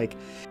this. Like,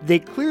 they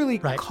clearly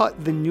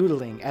cut the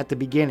noodling at the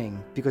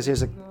beginning because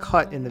there's a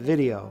cut in the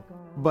video,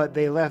 but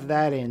they left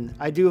that in.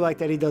 I do like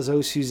that he does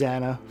Oh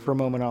Susanna for a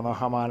moment on the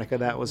harmonica.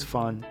 That was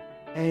fun.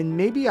 And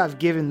maybe I've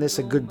given this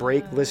a good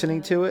break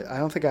listening to it. I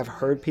don't think I've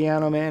heard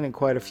Piano Man in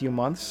quite a few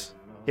months,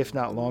 if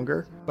not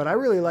longer, but I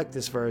really like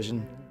this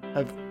version.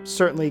 I've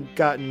certainly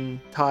gotten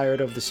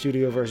tired of the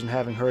studio version,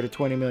 having heard it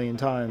 20 million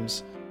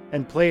times.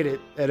 And played it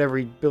at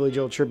every Billy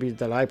Joel tribute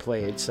that I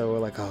played. So we're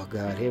like, oh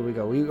God, here we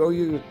go.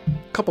 You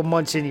a couple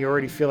months in, you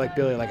already feel like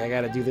Billy, like I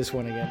got to do this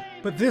one again.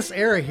 But this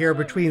era here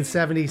between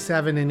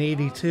 77 and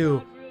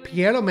 82,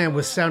 Piano Man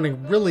was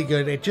sounding really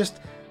good. It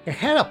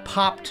had a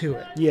pop to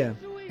it. Yeah.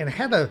 And it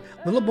had a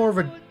little more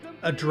of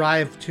a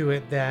drive to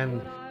it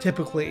than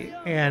typically.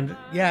 And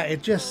yeah,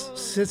 it just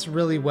sits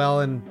really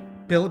well. And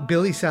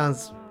Billy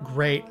sounds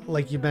great.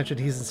 Like you mentioned,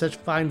 he's in such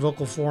fine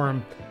vocal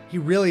form. He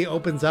really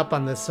opens up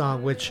on this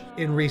song, which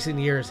in recent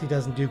years he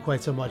doesn't do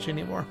quite so much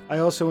anymore. I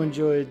also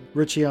enjoyed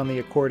Richie on the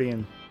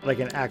accordion, like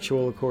an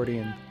actual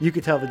accordion. You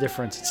could tell the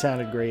difference. It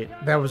sounded great.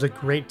 That was a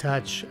great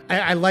touch.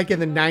 I like in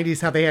the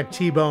 90s how they had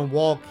T-Bone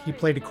Walk. He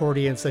played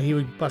accordion, so he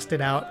would bust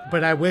it out.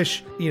 But I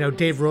wish,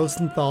 Dave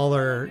Rosenthal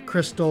or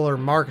Crystal or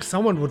Mark,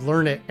 someone would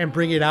learn it and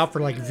bring it out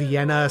for like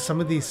Vienna, some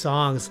of these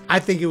songs. I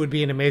think it would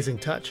be an amazing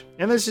touch.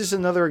 And this is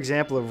another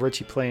example of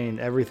Richie playing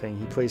everything.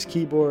 He plays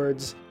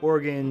keyboards,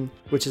 organ,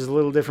 which is a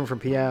little different from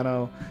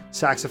piano,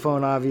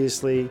 saxophone,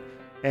 obviously,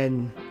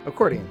 and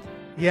accordion.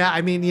 Yeah,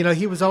 I mean,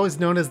 he was always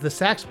known as the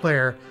sax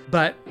player,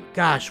 but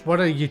gosh,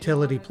 what a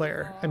utility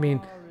player. I mean,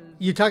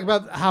 you talk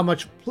about how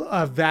much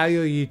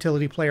value a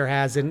utility player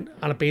has on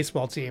a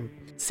baseball team.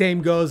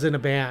 Same goes in a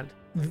band.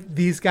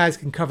 These guys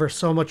can cover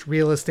so much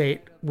real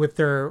estate with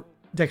their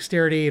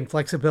dexterity and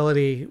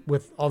flexibility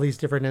with all these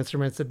different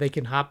instruments that they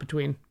can hop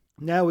between.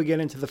 Now we get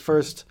into the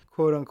first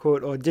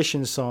quote-unquote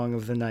audition song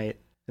of the night,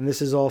 and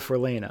this is All for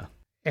Lena.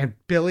 And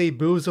Billy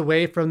moves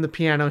away from the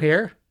piano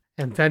here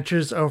and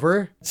ventures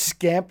over.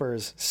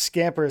 Scampers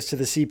to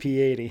the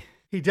CP80.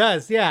 He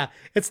does, yeah.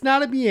 It's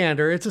not a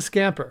meander, it's a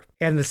scamper.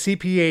 And the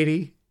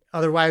CP80,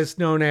 otherwise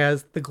known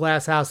as the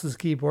Glass Houses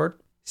keyboard.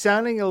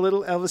 Sounding a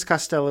little Elvis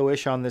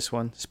Costello-ish on this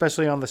one,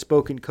 especially on the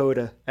spoken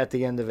coda at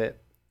the end of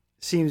it.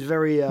 Seems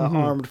very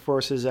Armed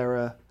Forces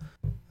era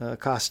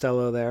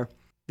Costello there.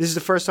 This is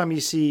the first time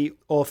you see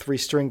all 3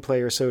 string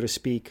players, so to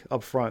speak,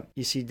 up front.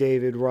 You see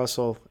David,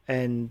 Russell,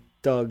 and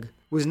Doug.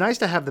 It was nice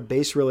to have the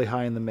bass really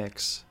high in the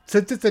mix.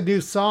 Since it's a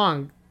new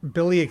song,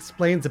 Billy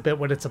explains a bit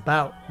what it's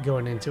about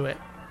going into it.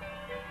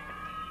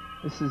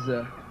 This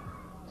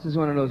is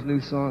one of those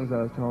new songs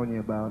I was telling you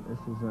about.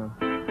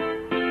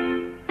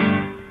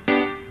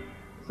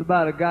 It's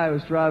about a guy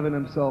who's driving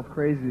himself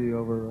crazy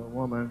over a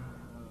woman.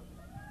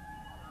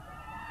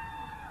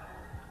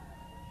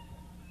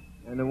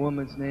 And the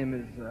woman's name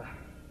is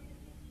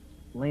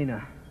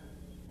Lena.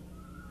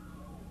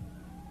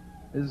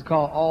 This is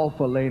called All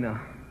for Lena.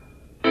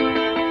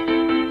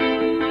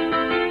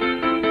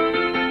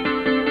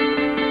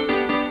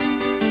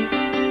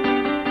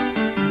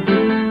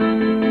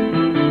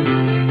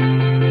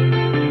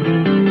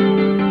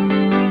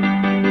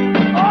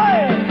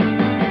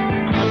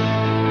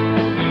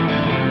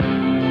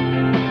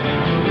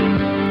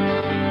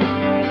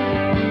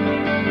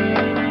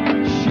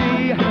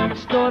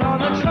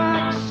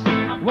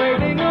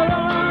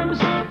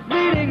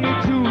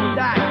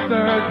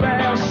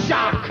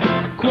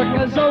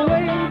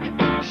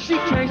 She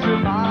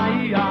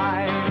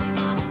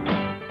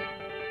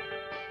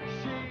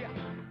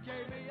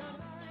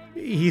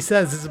he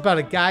says it's about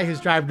a guy who's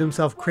driving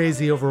himself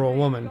crazy over a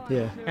woman.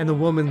 Yeah. And the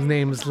woman's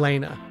name is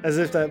Lena. As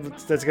if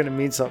that's going to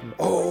mean something.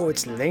 Oh,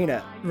 it's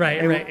Lena. Right,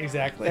 And- right,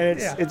 exactly. And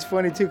it's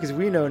funny, too, because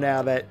we know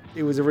now that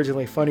it was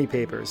originally Funny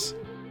Papers.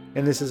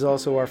 And this is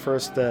also our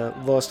first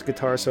lost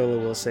guitar solo,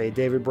 we'll say.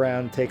 David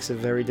Brown takes a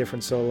very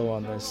different solo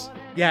on this.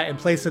 Yeah, in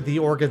place of the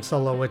organ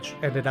solo, which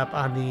ended up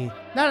on the...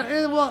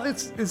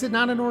 is it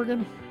not an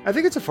organ? I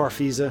think it's a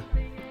Farfisa.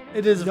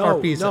 It is a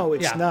Farfisa. No,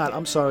 it's yeah. not.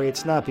 I'm sorry,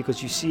 it's not,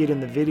 because you see it in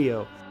the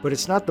video. But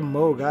it's not the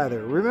Moog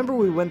either. Remember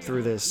we went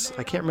through this.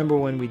 I can't remember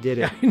when we did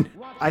it.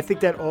 I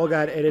think that all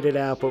got edited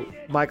out, but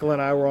Michael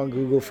and I were on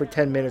Google for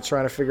 10 minutes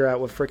trying to figure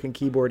out what freaking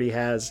keyboard he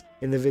has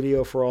in the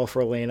video for All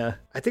for Elena.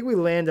 I think we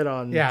landed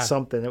on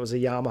something. It was a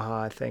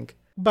Yamaha, I think.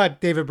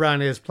 But David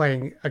Brown is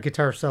playing a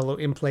guitar solo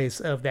in place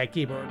of that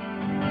keyboard.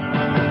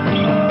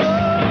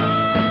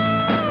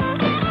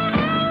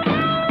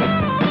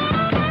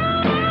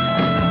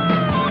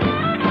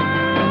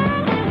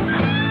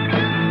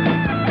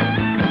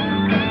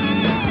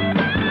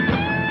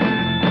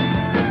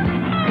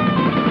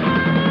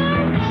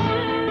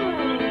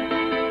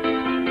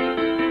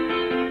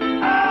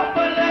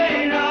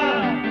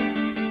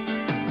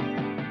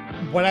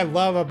 What I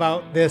love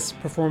about this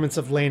performance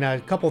of Lena,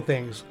 a couple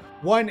things.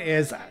 One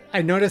is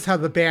I notice how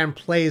the band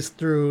plays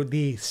through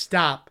the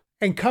stop,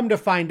 and come to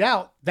find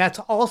out that's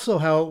also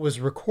how it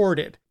was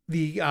recorded.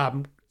 The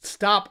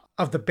stop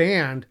of the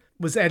band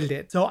was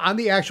edited. So on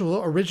the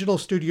actual original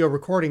studio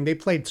recording, they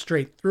played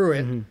straight through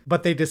it,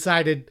 but they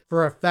decided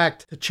for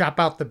effect to chop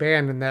out the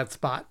band in that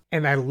spot.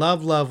 And I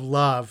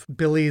love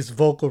Billy's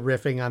vocal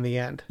riffing on the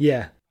end.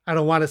 Yeah. I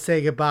don't want to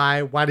say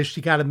goodbye. Why does she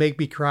gotta make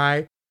me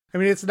cry? I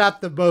mean, it's not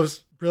the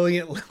most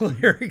brilliant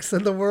lyrics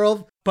in the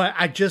world, but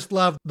I just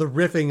love the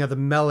riffing of the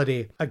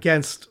melody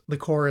against the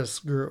chorus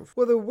groove.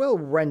 Well, they're well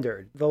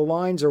rendered. The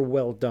lines are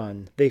well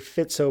done. They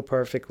fit so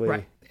perfectly.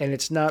 Right. And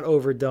it's not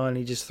overdone.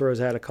 He just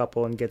throws out a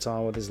couple and gets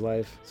on with his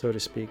life, so to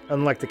speak.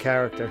 Unlike the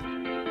character.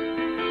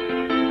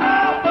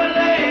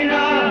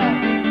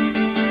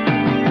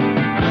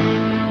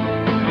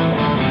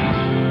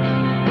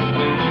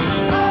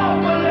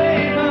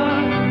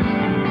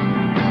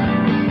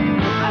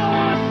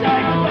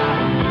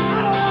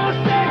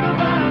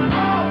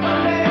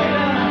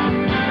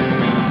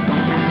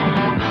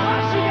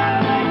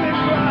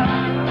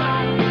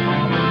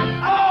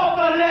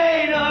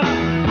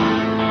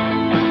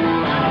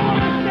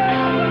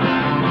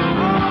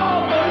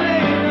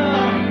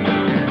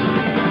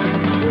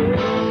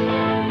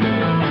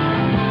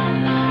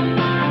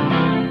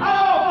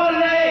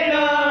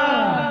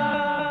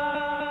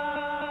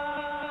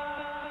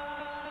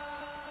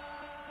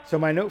 So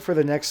my note for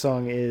the next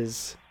song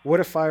is, what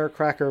a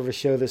firecracker of a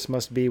show this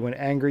must be when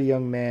Angry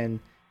Young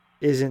Man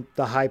isn't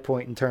the high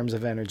point in terms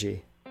of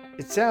energy.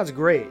 It sounds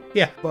great,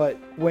 Yeah. but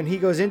when he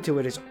goes into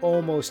it, it's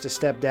almost a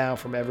step down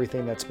from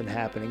everything that's been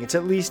happening. It's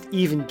at least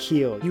even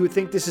keeled. You would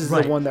think this is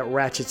Right. the one that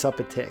ratchets up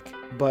a tick,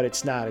 but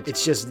it's not.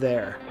 It's just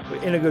there,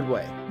 in a good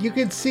way. You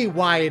can see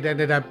why it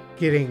ended up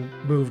getting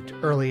moved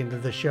early into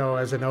the show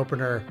as an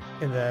opener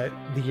in the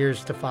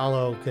years to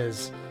follow,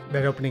 because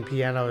that opening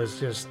piano is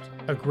just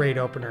a great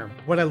opener.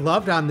 What I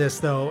loved on this,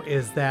 though,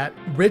 is that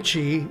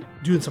Richie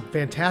doing some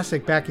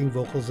fantastic backing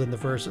vocals in the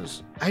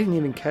verses. I didn't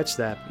even catch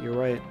that, but you're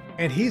right.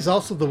 And he's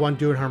also the one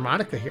doing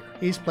harmonica here.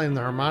 He's playing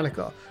the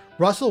harmonica.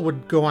 Russell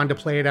would go on to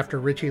play it after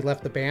Richie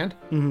left the band.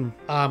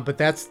 But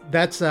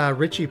that's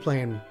Richie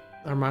playing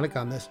harmonica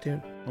on this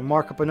tune. We'll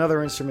mark up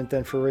another instrument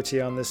then for Richie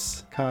on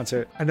this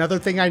concert. Another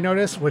thing I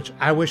noticed, which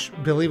I wish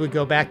Billy would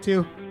go back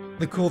to,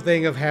 the cool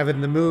thing of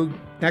having the Moog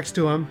next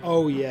to him.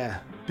 Oh, yeah.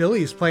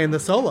 Billy's playing the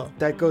solo.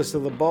 That goes to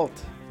LeBolt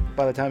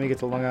by the time you get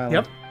to Long Island.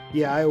 Yep.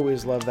 Yeah, I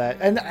always love that.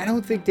 And I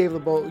don't think Dave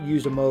LeBolt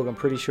used a Moog. I'm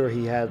pretty sure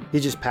he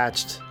just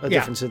patched a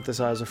different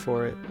synthesizer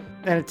for it.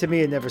 And to me,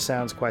 it never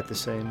sounds quite the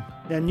same.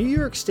 Now, New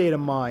York State of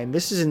Mind,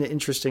 this is an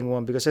interesting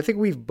one because I think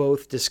we've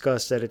both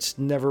discussed that it's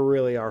never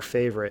really our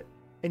favorite.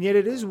 And yet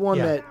it is one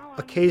that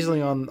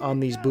occasionally on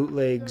these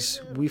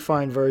bootlegs, we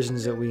find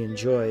versions that we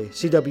enjoy.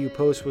 CW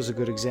Post was a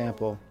good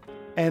example.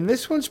 And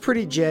this one's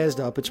pretty jazzed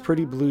up. It's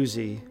pretty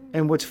bluesy.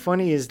 And what's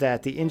funny is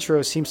that the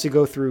intro seems to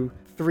go through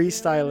 3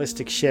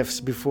 stylistic shifts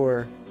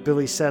before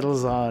Billy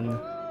settles on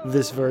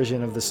this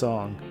version of the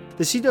song.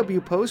 The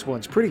CW Post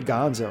one's pretty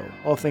gonzo,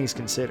 all things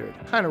considered.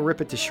 Kind of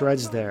rip it to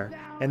shreds there.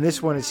 And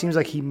this one, it seems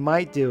like he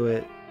might do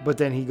it, but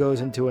then he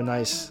goes into a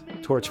nice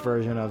Torch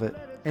version of it.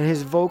 And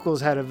his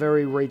vocals had a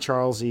very Ray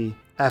Charles-y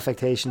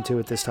affectation to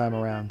it this time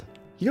around.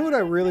 You know what I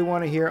really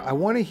want to hear? I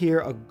want to hear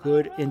a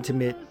good,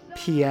 intimate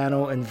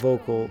piano and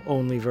vocal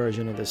only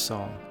version of this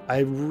song.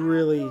 I'd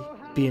really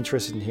be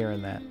interested in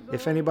hearing that.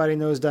 If anybody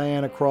knows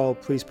Diana Krall,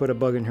 please put a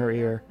bug in her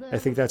ear. I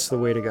think that's the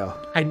way to go.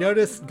 I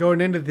noticed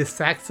going into the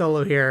sax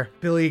solo here,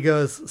 Billy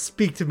goes,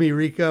 "Speak to me,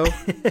 Rico."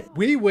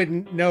 We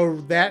wouldn't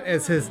know that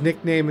as his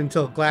nickname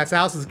until Glass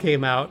Houses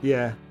came out,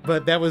 Yeah.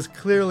 but that was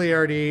clearly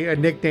already a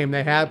nickname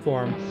they had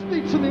for him.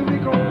 Speak to me,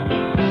 Rico.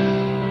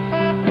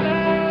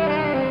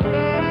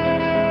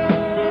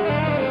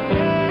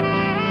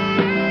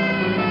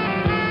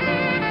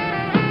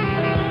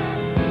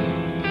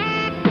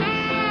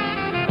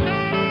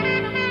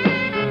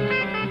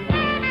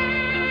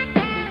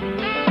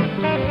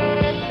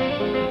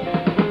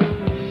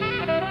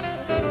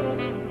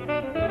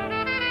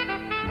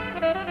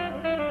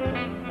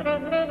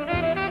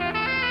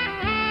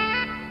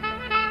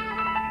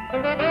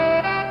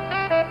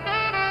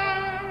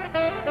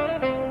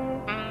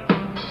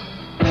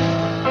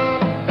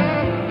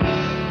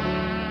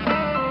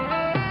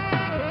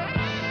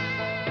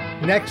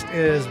 Next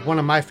is one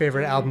of my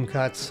favorite album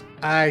cuts.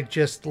 I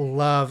just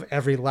love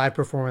every live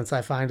performance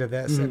I find of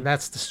this, and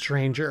that's The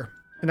Stranger.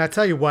 And I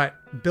tell you what,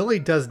 Billy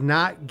does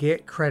not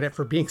get credit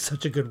for being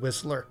such a good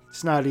whistler.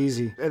 It's not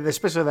easy,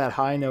 especially that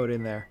high note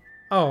in there.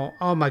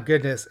 Oh my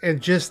goodness.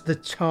 And just the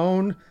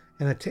tone,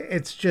 and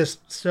it's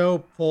just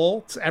so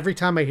full. Every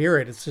time I hear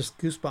it, it's just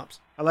goosebumps.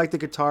 I like the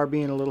guitar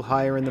being a little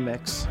higher in the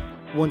mix.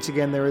 Once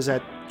again, there is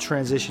that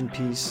transition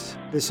piece.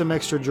 There's some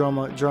extra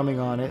drumming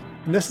on it.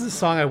 And this is a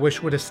song I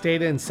wish would have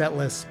stayed in set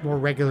lists more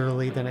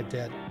regularly than it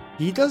did.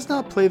 He does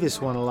not play this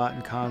one a lot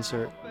in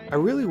concert. I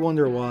really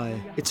wonder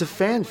why. It's a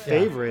fan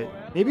favorite.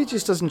 Maybe it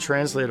just doesn't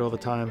translate all the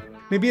time.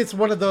 Maybe it's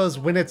one of those,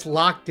 when it's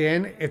locked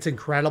in, it's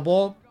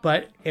incredible,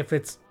 but if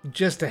it's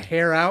just a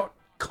hair out,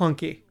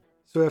 clunky.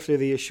 So after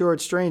The Assured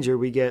Stranger,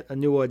 we get a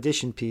new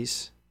audition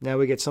piece. Now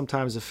we get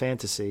Sometimes a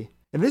Fantasy.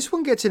 And this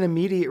one gets an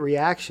immediate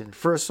reaction.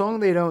 For a song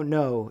they don't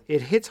know,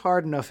 it hits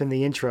hard enough in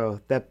the intro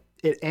that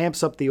it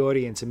amps up the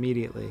audience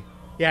immediately.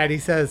 Yeah, and he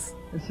says,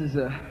 This is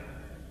it's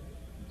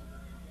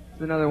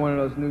another one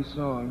of those new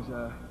songs.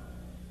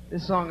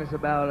 This song is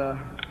about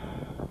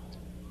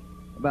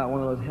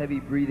one of those heavy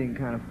breathing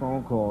kind of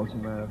phone calls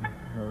you might have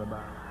heard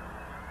about.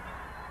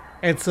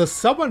 and so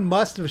someone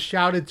must have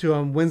shouted to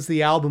him, when's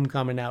the album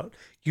coming out?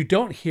 You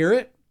don't hear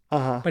it,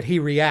 but he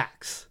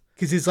reacts.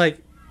 Because he's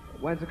like,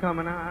 When's it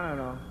coming out? I don't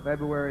know.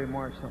 February,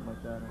 March, something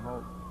like that, I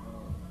hope.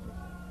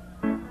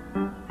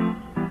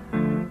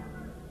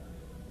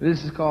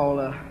 This is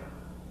called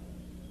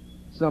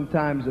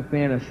Sometimes a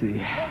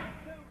Fantasy.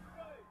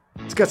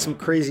 It's got some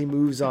crazy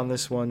moves on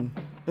this one.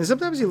 And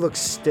sometimes he looks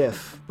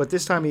stiff, but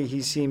this time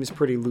he seems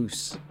pretty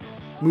loose,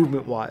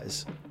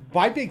 movement-wise.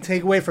 my big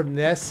takeaway from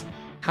this,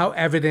 how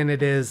evident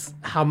it is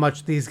how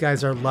much these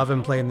guys are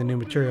loving playing the new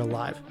material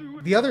live.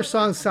 The other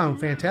songs sound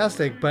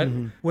fantastic, but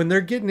when they're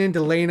getting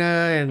into Lena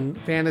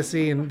and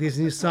Fantasy and these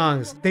new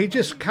songs, they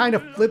just kind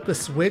of flip a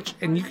switch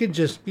and you can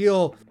just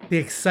feel the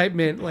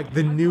excitement, like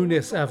the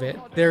newness of it.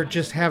 They're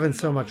just having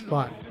so much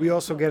fun. We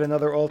also get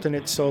another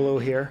alternate solo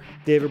here.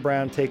 David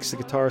Brown takes the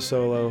guitar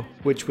solo,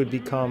 which would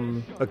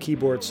become a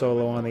keyboard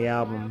solo on the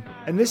album.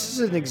 And this is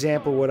an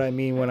example of what I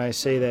mean when I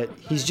say that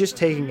he's just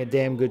taking a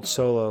damn good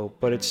solo,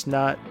 but it's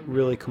not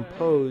really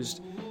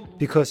composed,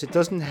 because it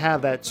doesn't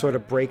have that sort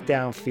of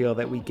breakdown feel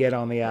that we get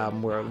on the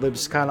album, where it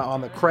lives kind of on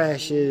the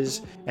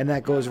crashes, and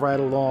that goes right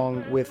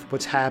along with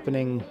what's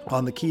happening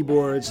on the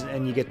keyboards,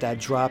 and you get that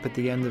drop at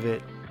the end of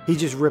it. He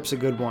just rips a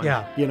good one,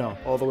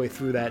 all the way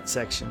through that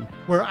section.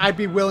 Where I'd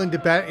be willing to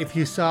bet if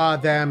you saw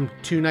them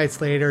 2 nights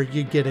later,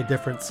 you'd get a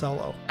different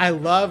solo. I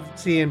love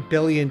seeing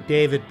Billy and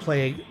David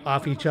play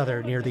off each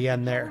other near the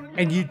end there.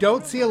 And you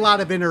don't see a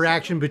lot of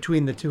interaction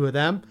between the two of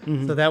them,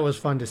 so that was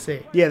fun to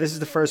see. Yeah, this is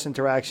the first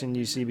interaction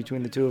you see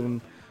between the two of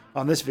them,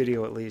 on this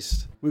video at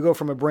least. We go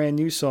from a brand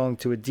new song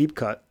to a deep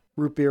cut,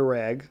 Root Beer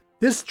Rag.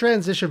 This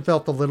transition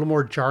felt a little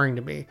more jarring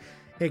to me.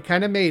 It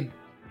kind of made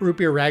Root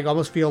Beer Rag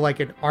almost feel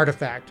like an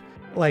artifact.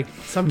 Like,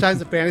 sometimes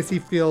the fantasy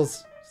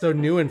feels so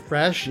new and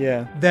fresh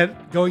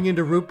that going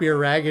into Root Beer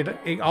Rag,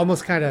 it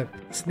almost kind of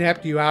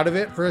snapped you out of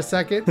it for a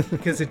second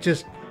because it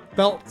just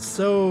felt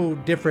so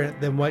different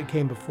than what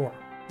came before.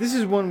 This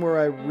is one where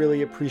I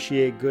really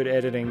appreciate good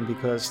editing,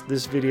 because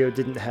this video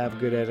didn't have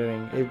good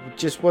editing. It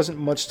just wasn't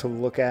much to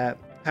look at.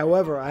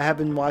 However, I have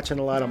been watching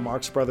a lot of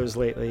Marx Brothers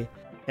lately,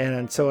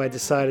 and so I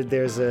decided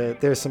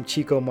there's some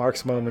Chico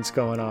Marx moments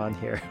going on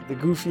here. The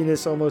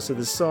goofiness almost of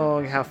the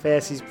song, how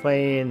fast he's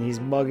playing, he's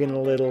mugging a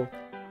little.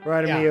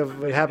 Reminded me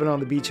of what happened on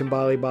the beach in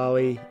Bali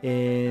Bali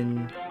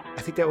in,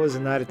 I think that was A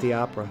Night at the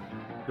Opera,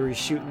 where he's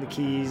shooting the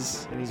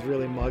keys and he's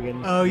really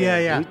mugging. Oh,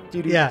 yeah.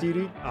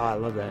 Oh, I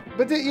love that.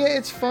 But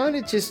it's fun.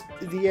 It just,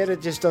 the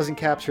edit just doesn't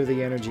capture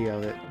the energy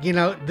of it. You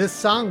know, this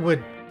song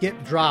would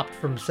get dropped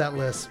from set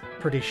lists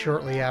pretty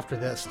shortly after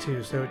this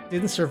too, so it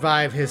didn't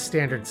survive his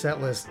standard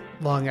set list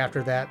long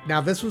after that.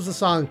 Now, this was a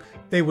song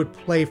they would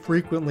play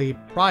frequently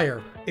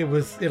prior. It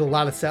was in a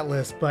lot of set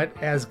lists, but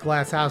as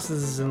Glass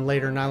Houses and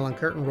later Nylon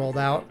Curtain rolled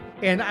out,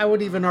 and I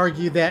would even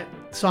argue that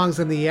Songs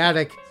in the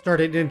Attic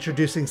started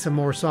introducing some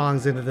more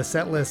songs into the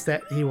set list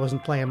that he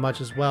wasn't playing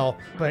much as well.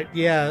 But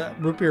yeah,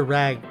 Root Beer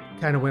Rag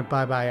kind of went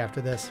bye-bye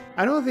after this.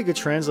 I don't think it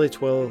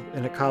translates well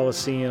in a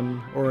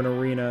coliseum or an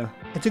arena.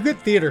 It's a good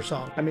theater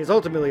song. I mean, it's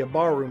ultimately a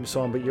barroom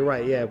song, but you're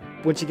right, yeah.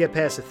 Once you get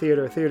past the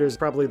theater is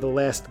probably the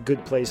last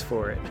good place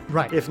for it.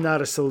 Right. If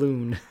not a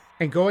saloon.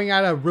 And going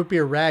out of Root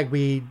Beer Rag,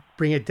 we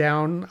bring it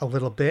down a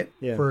little bit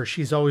for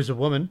She's Always a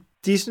Woman.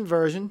 Decent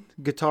version.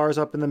 Guitars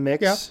up in the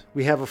mix. Yep.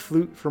 We have a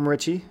flute from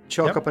Richie.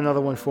 Chalk up another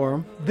one for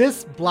him.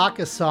 This block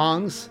of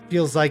songs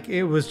feels like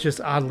it was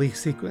just oddly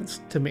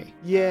sequenced to me.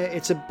 Yeah,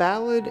 it's a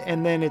ballad,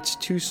 and then it's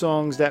 2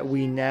 songs that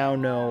we now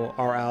know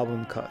are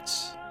album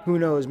cuts. Who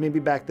knows, maybe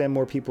back then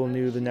more people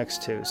knew the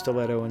next 2,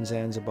 Stiletto and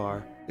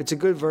Zanzibar. It's a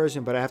good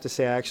version, but I have to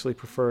say I actually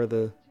prefer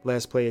the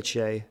Last Play It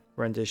Shay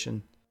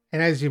rendition.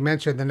 And as you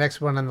mentioned, the next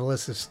one on the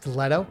list is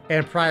Stiletto.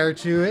 And prior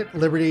to it,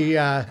 Liberty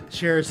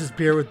shares his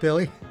beer with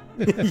Billy.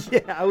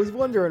 Yeah, I was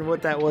wondering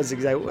what that was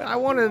exactly. I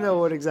want to know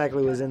what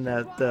exactly was in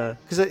that.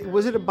 Because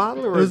was it a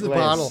bottle or It was a a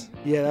glass? bottle.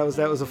 Yeah,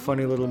 that was a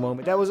funny little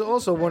moment. That was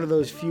also one of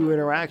those few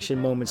interaction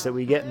moments that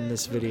we get in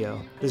this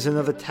video. There's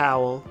another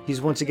towel.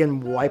 He's once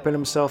again wiping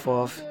himself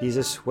off. He's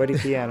a sweaty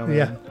piano man.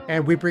 Yeah.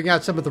 And we bring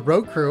out some of the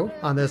road crew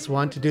on this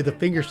one to do the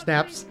finger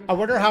snaps. I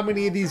wonder how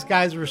many of these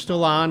guys were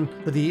still on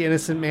for the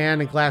Innocent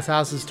Man and Glass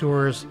Houses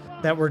tours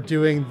that were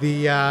doing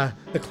the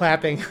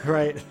clapping.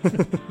 Right.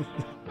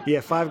 Yeah,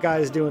 5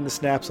 guys doing the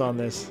snaps on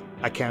this.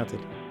 I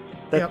counted.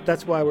 Yep.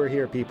 That's why we're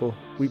here, people.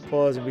 We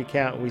pause and we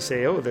count and we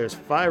say, oh, there's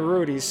 5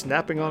 roadies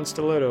snapping on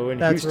stiletto in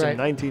That's Houston, right.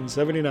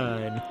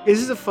 1979. This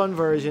is a fun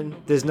version.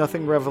 There's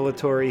nothing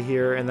revelatory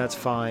here, and that's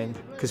fine,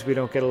 because we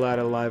don't get a lot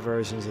of live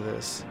versions of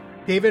this.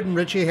 David and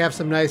Richie have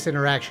some nice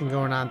interaction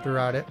going on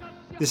throughout it.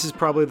 This is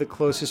probably the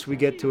closest we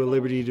get to a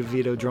Liberty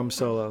DeVito drum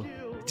solo.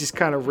 It just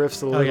kind of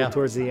riffs a little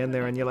towards the end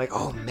there, and you're like,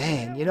 oh,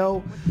 man,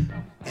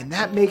 and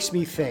that makes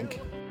me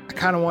think. I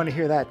kind of want to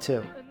hear that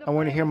too. I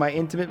want to hear my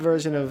intimate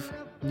version of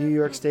New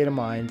York State of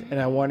Mind, and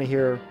I want to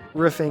hear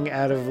riffing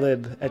out of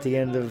Lib at the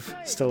end of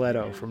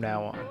Stiletto from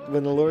now on.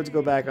 When the Lords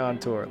go back on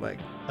tour, I'm going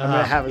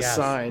to have a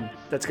sign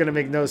that's going to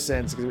make no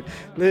sense.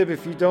 Lib,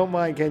 if you don't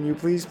mind, can you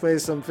please play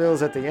some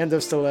fills at the end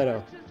of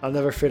Stiletto? I'll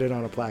never fit it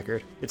on a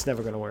placard. It's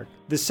never going to work.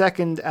 The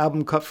second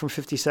album cut from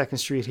 52nd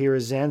Street here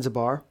is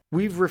Zanzibar.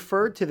 We've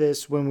referred to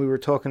this when we were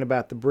talking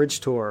about the Bridge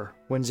Tour,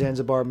 when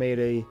Zanzibar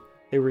made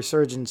a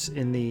resurgence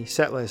in the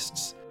set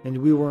lists. And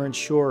we weren't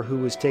sure who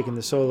was taking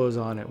the solos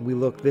on it. We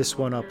looked this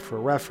one up for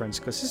reference,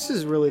 because this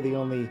is really the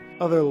only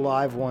other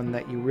live one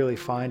that you really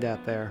find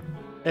out there.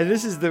 And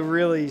this is the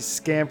really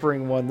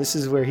scampering one. This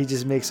is where he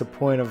just makes a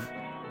point of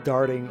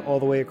darting all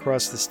the way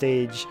across the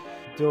stage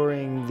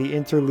during the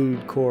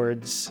interlude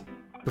chords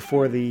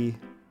before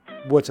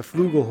what's a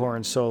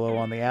flugelhorn solo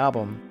on the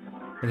album.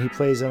 And he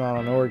plays it on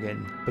an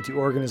organ, but the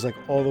organ is like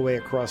all the way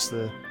across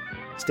the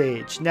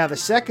stage. Now the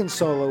second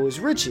solo is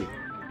Richie.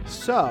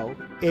 So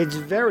it's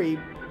very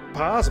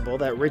possible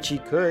that Richie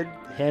could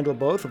handle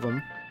both of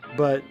them,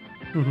 but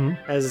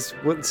as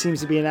what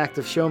seems to be an act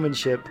of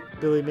showmanship,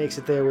 Billy makes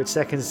it there with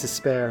seconds to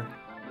spare.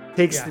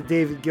 Takes the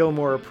David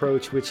Gilmour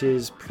approach, which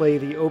is play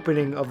the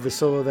opening of the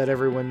solo that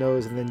everyone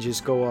knows and then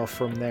just go off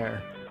from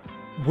there.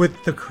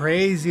 With the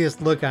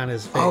craziest look on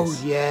his face.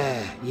 Oh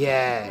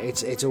yeah.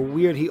 It's a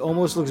weird, he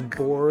almost looks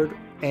bored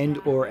and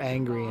or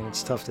angry, and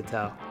it's tough to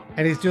tell.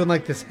 And he's doing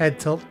like this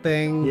head tilt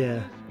thing.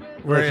 Yeah.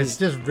 Where Like it's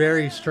just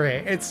very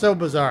straight. It's so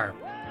bizarre.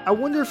 I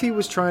wonder if he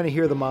was trying to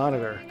hear the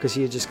monitor because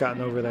he had just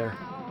gotten over there.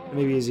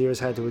 Maybe his ears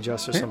had to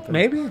adjust or something.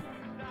 Maybe.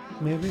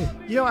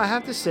 I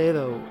have to say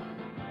though,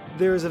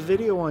 there was a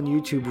video on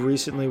YouTube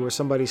recently where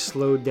somebody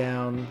slowed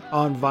down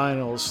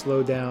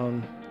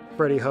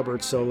Freddie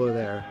Hubbard's solo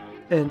there.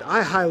 And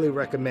I highly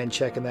recommend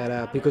checking that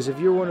out, because if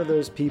you're one of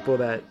those people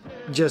that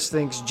just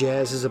thinks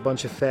jazz is a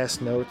bunch of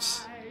fast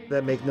notes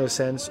that make no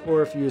sense,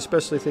 or if you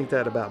especially think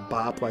that about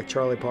bop, like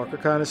Charlie Parker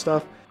kind of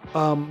stuff,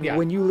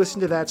 when you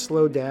listen to that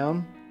slowed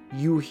down,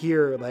 you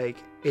hear like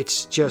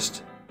it's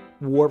just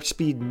warp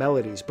speed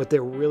melodies, but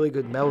they're really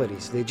good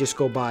melodies. They just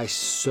go by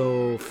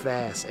so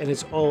fast, and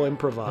it's all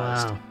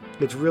improvised. Wow.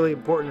 It's really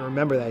important to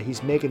remember that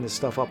he's making this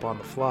stuff up on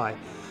the fly,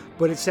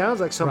 but it sounds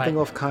like something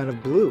off Kind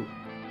of Blue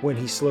when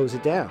he slows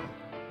it down,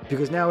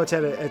 because now it's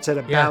at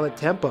a ballad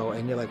tempo,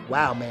 and you're like,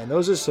 wow, man,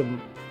 those are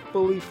some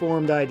fully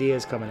formed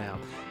ideas coming out.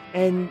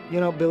 And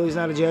Billy's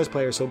not a jazz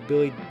player, so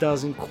Billy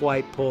doesn't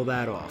quite pull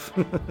that off.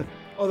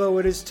 Although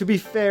it is to be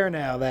fair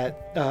now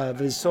that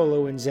the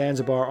solo in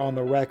Zanzibar on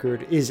the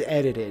record is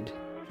edited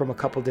from a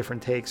couple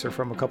different takes or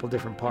from a couple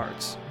different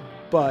parts.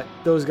 But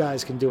those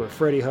guys can do it.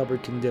 Freddie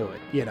Hubbard can do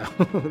it,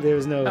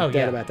 There's no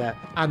doubt about that.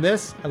 On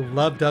this, I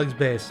love Doug's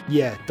bass.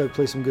 Yeah, Doug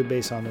plays some good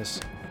bass on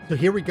this. So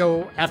here we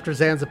go after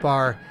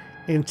Zanzibar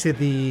into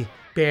the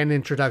band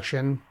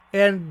introduction.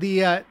 And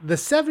the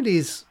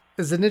 70s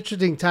is an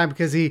interesting time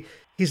because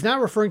he's not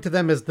referring to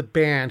them as the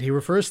band. He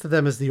refers to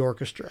them as the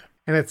orchestra.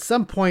 And at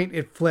some point,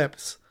 it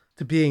flips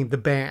to being the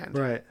band.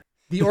 Right.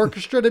 The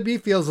orchestra to me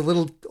feels a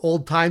little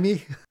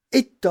old-timey.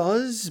 It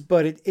does,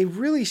 but it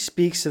really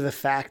speaks to the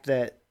fact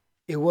that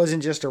it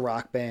wasn't just a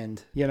rock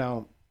band.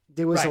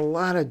 There was a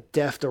lot of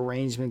deft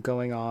arrangement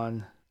going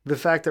on. The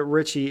fact that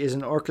Richie is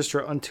an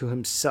orchestra unto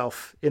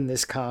himself in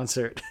this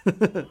concert.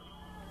 I'd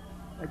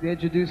like to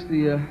introduce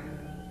the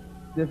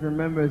different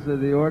members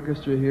of the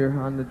orchestra here.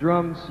 On the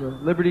drums,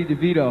 Liberty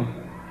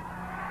DeVito.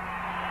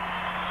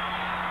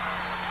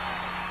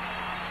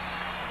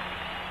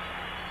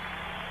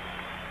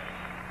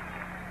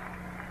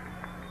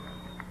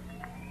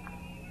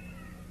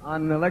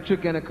 On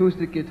electric and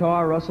acoustic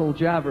guitar, Russell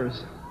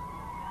Javers.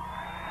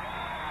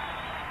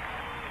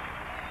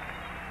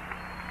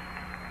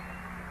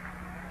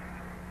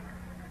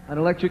 On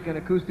electric and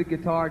acoustic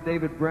guitar,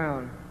 David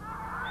Brown.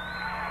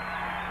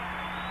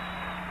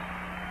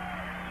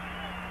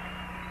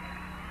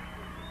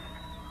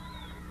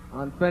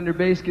 On Fender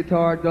bass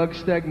guitar, Doug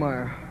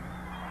Stegmeyer.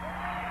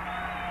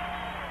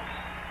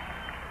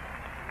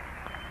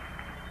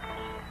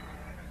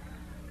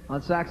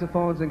 On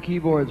saxophones and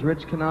keyboards,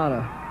 Rich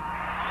Kanata.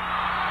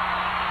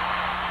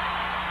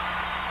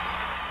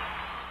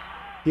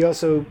 He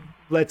also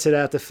lets it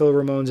out to Phil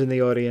Ramone's in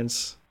the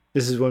audience.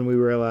 This is when we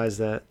realize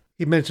that.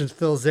 He mentions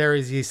Phil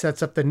Zaries. He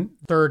sets up the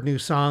third new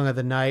song of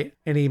the night,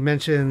 and he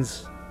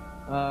mentions...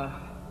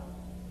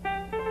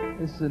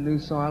 This is a new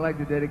song. I'd like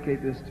to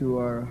dedicate this to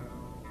our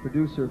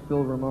producer,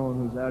 Phil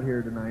Ramone, who's out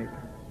here tonight.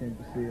 Came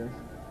to see us.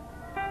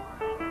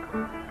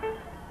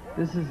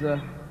 This is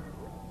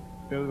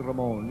Phil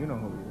Ramone. You know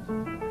who he is.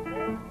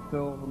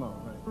 Phil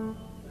Ramone, right?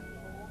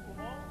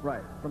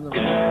 Right, from the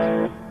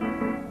Ramones.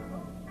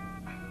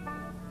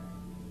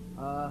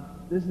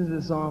 This is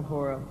a song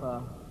for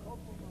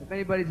if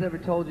anybody's ever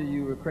told you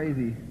you were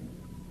crazy.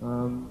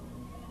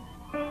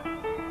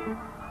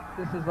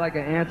 This is like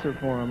an answer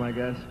for him, I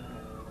guess.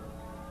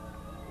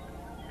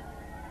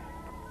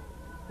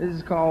 This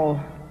is called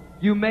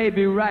You May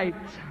Be Right.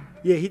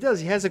 Yeah, he does.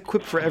 He has a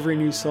quip for every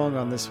new song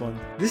on this one.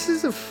 This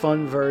is a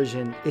fun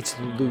version. It's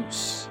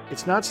loose.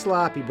 It's not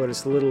sloppy, but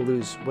it's a little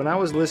loose. When I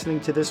was listening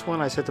to this one,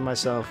 I said to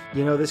myself,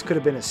 you know, this could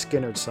have been a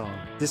Skynyrd song.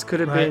 This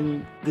could have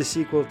been the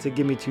sequel to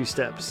Gimme Two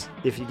Steps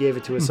if you gave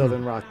it to a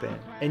Southern rock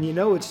band. And you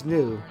know it's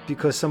new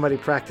because somebody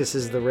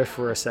practices the riff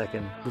for a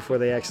second before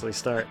they actually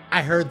start.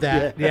 I heard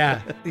that.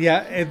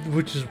 Yeah,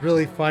 which is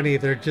really funny.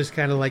 They're just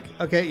kind of like,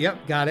 okay,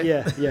 yep, got it.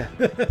 Yeah.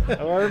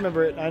 Oh, I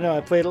remember it. I know.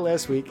 I played it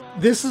last week.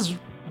 This is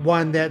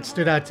one that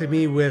stood out to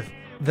me with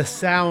the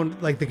sound,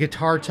 like the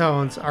guitar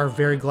tones are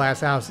very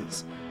Glass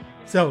Houses.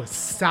 So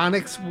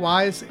sonics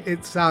wise,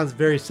 it sounds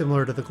very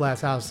similar to the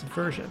Glass Houses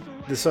version.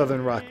 The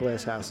Southern Rock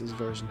Glass Houses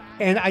version.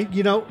 And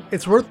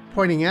it's worth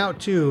pointing out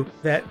too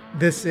that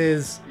this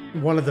is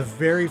one of the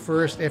very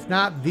first, if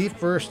not the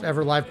first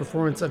ever live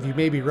performance of You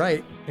May Be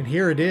Right. And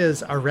here it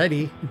is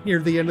already near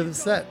the end of the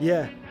set.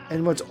 Yeah.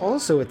 And what's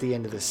also at the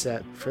end of the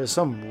set, for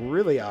some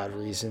really odd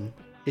reason,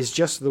 is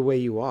Just the Way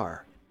You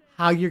Are.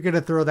 How you're going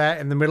to throw that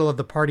in the middle of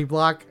the party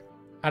block,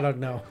 I don't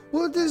know.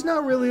 Well, there's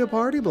not really a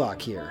party block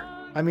here.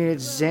 I mean,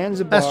 it's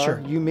Zanzibar, That's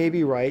true. You May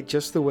Be Right,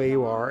 Just the Way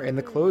You Are, and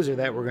the closer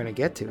that we're going to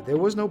get to. There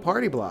was no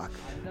party block.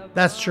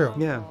 That's true.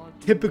 Yeah.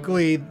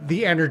 Typically,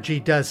 the energy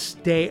does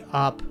stay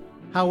up.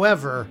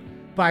 However,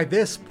 by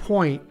this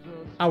point,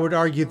 I would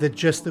argue that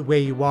Just the Way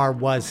You Are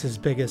was his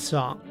biggest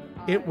song.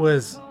 It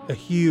was a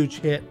huge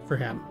hit for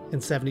him in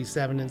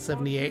 77 and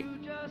 78.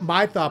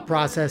 My thought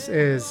process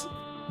is,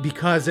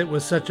 because it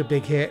was such a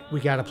big hit, we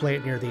got to play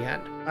it near the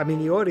end. I mean,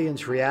 the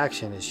audience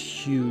reaction is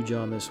huge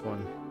on this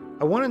one.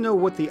 I want to know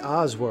what the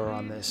odds were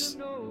on this.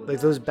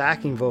 Like, those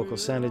backing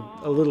vocals sounded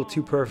a little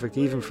too perfect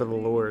even for the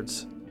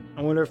Lords.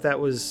 I wonder if that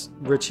was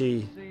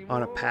Ritchie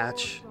on a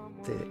patch.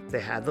 They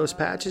had those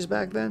patches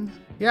back then?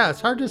 Yeah,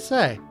 it's hard to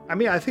say. I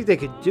mean, I think they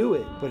could do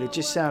it, but it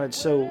just sounded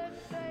so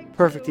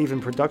perfect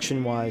even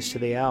production-wise to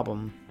the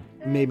album.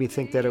 It made me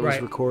think that it was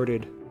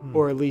recorded,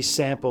 or at least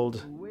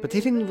sampled. But they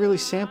didn't really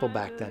sample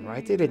back then,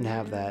 right? They didn't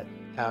have that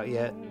out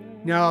yet.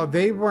 No,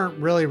 they weren't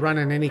really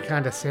running any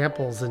kind of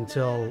samples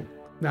until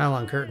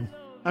Nylon Curtain.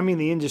 I mean,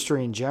 the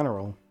industry in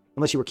general,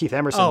 unless you were Keith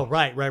Emerson. Oh,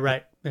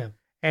 right. Yeah.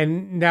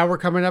 And now we're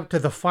coming up to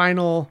the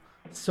final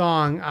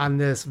song on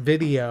this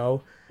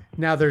video.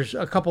 Now there's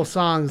a couple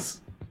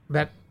songs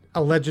that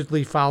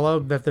allegedly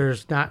followed that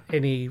there's not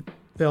any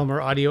film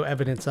or audio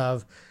evidence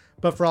of.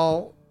 But for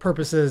all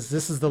purposes,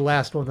 this is the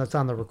last one that's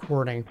on the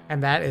recording,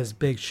 and that is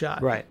Big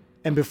Shot. Right.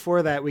 And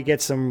before that, we get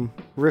some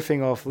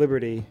riffing off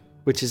Liberty,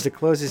 which is the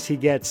closest he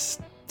gets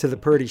to the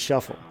Purdy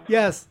Shuffle.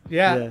 Yes,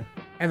 yeah.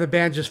 And the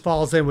band just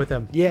falls in with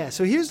him. Yeah,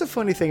 so here's the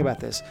funny thing about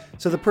this.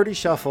 So the Purdy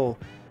Shuffle,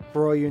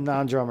 for all you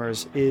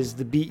non-drummers, is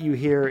the beat you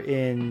hear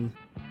in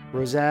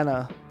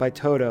Rosanna by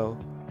Toto.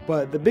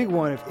 But the big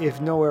one, if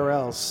nowhere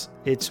else,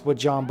 it's what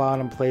John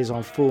Bonham plays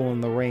on Fool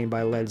in the Rain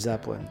by Led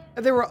Zeppelin.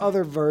 And there were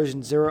other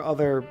versions, there were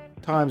other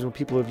times when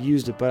people have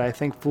used it, but I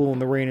think Fool in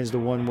the Rain is the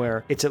one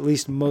where it's at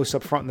least most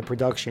up front in the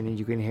production and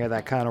you can hear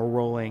that kind of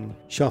rolling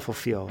shuffle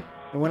feel.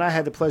 And when I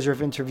had the pleasure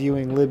of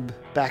interviewing Lib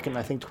back in,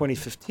 I think,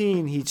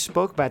 2015, he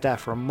spoke about that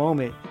for a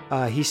moment.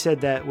 He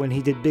said that when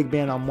he did Big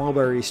Band on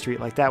Mulberry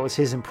Street, like that was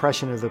his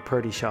impression of the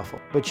Purdy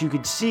Shuffle. But you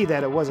could see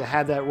that it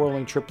had that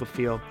rolling triplet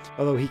feel,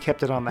 although he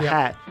kept it on the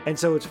hat. And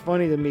so it's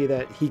funny to me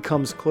that he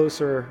comes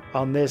closer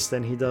on this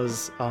than he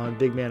does on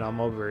Big Band on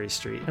Mulberry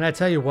Street. And I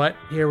tell you what,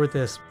 here with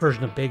this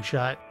version of Big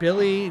Shot,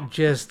 Billy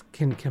just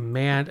can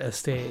command a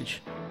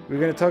stage. We're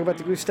going to talk about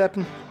the goose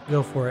stepping?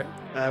 Go for it.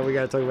 We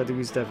got to talk about the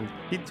goose stepping.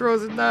 He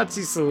throws a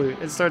Nazi salute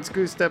and starts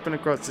goose stepping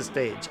across the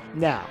stage.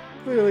 Now,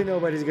 clearly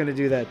nobody's going to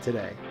do that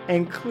today.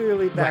 And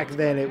clearly back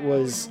then it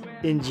was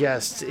in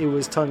jest. It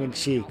was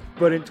tongue-in-cheek.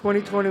 But in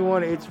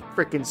 2021, it's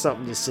freaking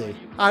something to see.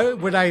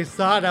 When I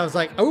saw it, I was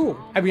like, oh,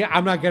 I mean,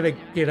 I'm not going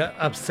to get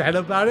upset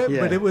about it,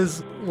 but it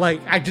was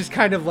like, I just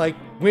kind of like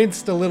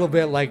winced a little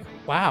bit like,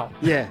 wow.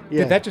 Yeah.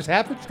 Did that just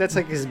happen? That's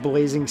like his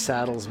Blazing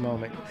Saddles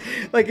moment.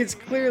 Like, it's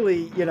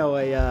clearly,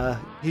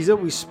 he's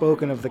always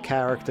spoken of the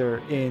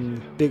character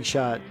in Big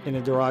Shot in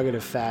a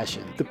derogative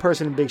fashion. The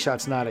person in Big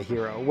Shot's not a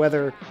hero.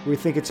 Whether we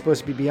think it's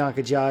supposed to be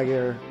Bianca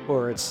Jagger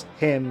or it's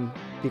him,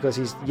 because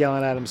he's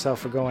yelling at himself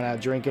for going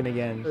out drinking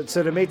again.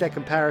 So to make that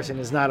comparison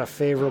is not a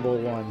favorable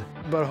one.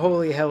 But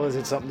holy hell is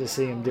it something to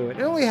see him do it.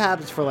 It only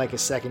happens for like a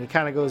second. He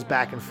kind of goes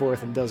back and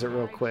forth and does it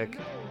real quick.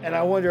 And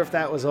I wonder if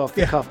that was off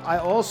the cuff. I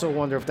also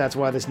wonder if that's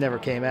why this never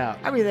came out.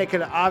 I mean, they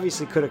could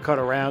have cut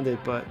around it,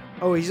 but...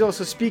 Oh, he's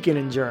also speaking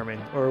in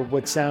German, or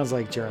what sounds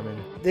like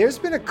German. There's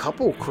been a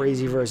couple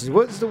crazy versions.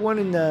 What's the one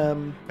in,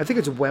 I think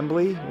it's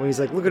Wembley, where he's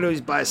like, look at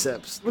these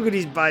biceps. Look at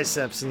these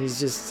biceps. And he's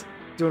just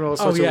doing all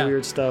sorts of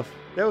weird stuff.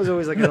 That was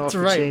always like an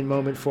off-the-chain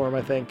moment for him,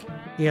 I think.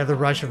 Yeah, the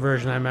Russian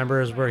version I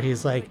remember is where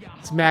he's like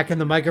smacking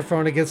the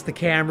microphone against the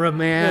camera,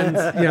 man,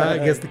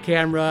 against the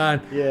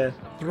camera, and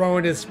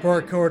throwing his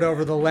sport coat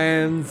over the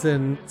lens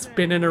and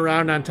spinning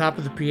around on top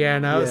of the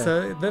piano. Yeah.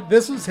 So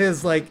this was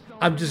his, like,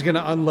 I'm just going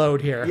to unload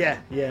here.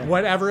 Yeah.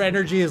 Whatever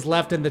energy is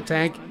left in the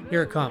tank,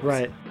 here it comes.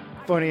 Right.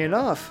 Funny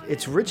enough,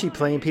 it's Richie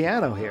playing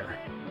piano here.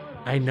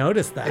 I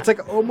noticed that. It's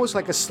like almost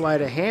like a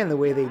sleight of hand the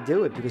way they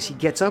do it, because he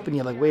gets up and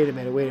you're like, wait a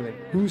minute.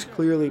 Who's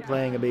clearly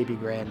playing a baby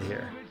grand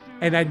here?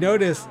 And I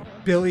noticed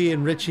Billy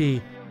and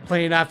Richie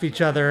playing off each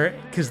other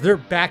because they're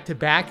back to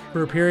back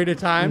for a period of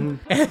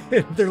time. Mm-hmm.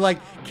 And they're like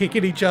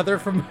kicking each other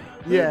from...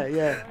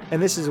 Yeah. And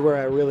this is where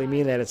I really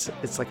mean that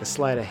it's like a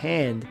sleight of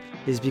hand,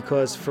 is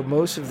because for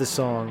most of the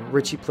song,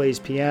 Richie plays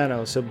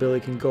piano so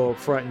Billy can go up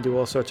front and do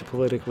all sorts of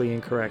politically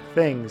incorrect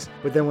things.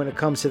 But then when it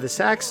comes to the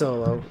sax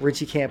solo,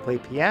 Richie can't play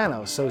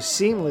piano. So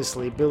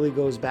seamlessly, Billy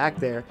goes back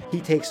there.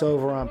 He takes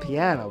over on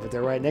piano, but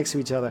they're right next to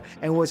each other.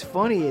 And what's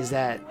funny is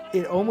that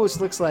it almost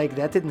looks like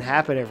that didn't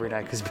happen every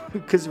night,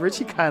 because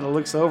Richie kind of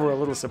looks over a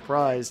little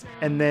surprised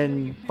and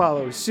then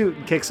follows suit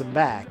and kicks him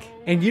back.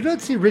 And you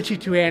don't see Richie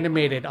too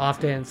animated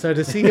often, so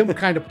to see him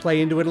kind of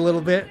play into it a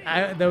little bit,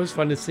 that was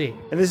fun to see.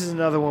 And this is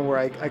another one where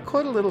I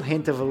caught a little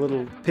hint of a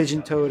little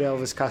pigeon-toed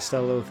Elvis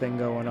Costello thing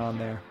going on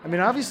there. I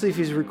mean, obviously, if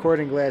he's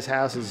recording Glass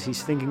Houses,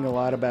 he's thinking a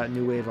lot about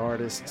new wave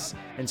artists,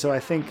 and so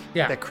I think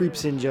that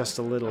creeps in just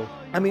a little.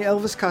 I mean,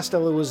 Elvis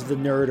Costello was the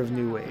nerd of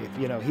new wave.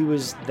 You know, he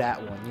was that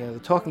one. You know, the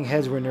Talking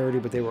Heads were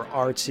nerdy, but they were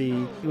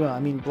artsy. Well, I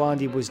mean,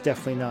 Blondie was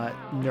definitely not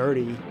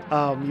nerdy.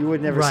 You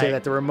would never say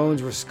that. The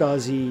Ramones were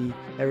scuzzy,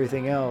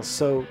 everything else.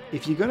 So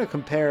if you're going to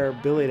compare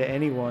Billy to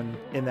anyone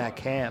in that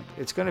camp,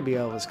 it's going to be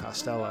Elvis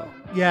Costello.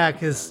 Yeah,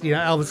 because,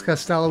 Elvis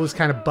Costello was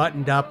kind of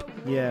buttoned up.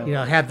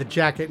 Yeah. Had the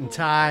jacket and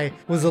tie,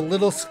 was a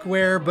little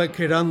square, but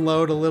could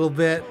unload a little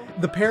bit.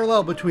 The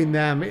parallel between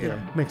them,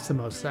 it makes the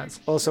most sense.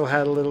 Also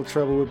had a little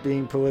trouble with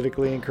being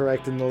politically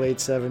incorrect in the late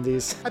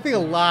 70s. I think a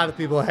lot of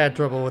people had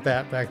trouble with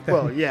that back then.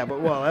 Well, yeah, but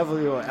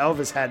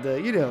Elvis had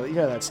the, you know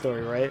that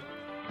story, right?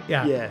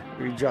 Yeah. Yeah,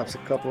 where he drops a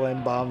couple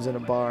N-bombs in a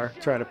bar,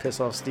 trying to piss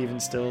off Stephen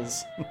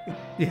Stills.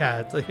 Yeah,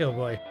 it's like, oh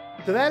boy.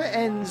 So that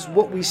ends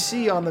what we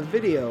see on the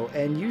video,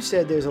 and you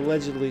said there's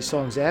allegedly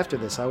songs after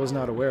this. I was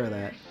not aware of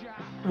that.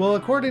 Well,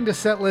 according to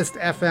Setlist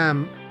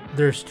FM,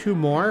 there's 2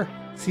 more.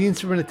 Scenes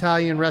from an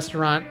Italian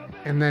Restaurant,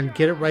 and then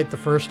Get It Right the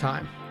First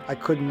Time. I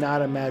could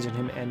not imagine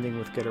him ending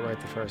with Get It Right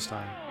the First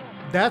Time.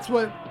 That's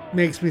what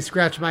makes me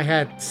scratch my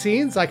head.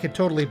 Scenes I could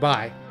totally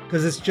buy,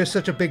 because it's just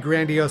such a big,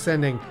 grandiose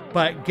ending.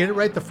 But Get It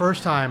Right the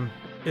First Time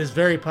is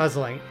very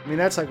puzzling. I mean,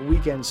 that's like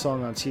Weekend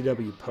song on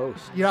CW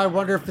Post. I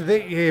wonder if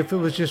it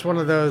was just one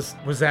of those,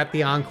 was that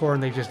the encore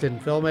and they just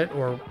didn't film it?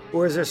 Or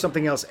is there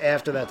something else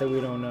after that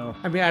we don't know?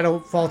 I mean, I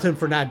don't fault him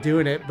for not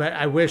doing it, but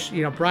I wish,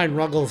 Brian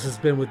Ruggles has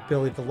been with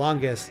Billy the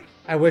longest.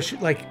 I wish,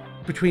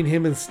 between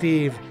him and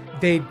Steve,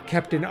 they'd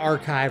kept an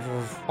archive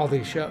of all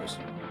these shows.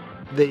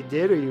 They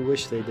did, or you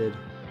wish they did?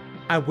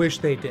 I wish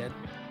they did.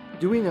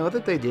 Do we know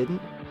that they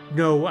didn't?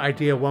 No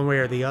idea one way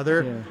or the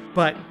other,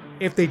 but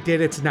if they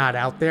did, it's not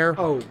out there.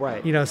 Oh,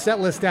 right.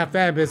 Setlist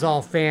FM is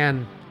all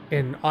fan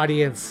and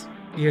audience,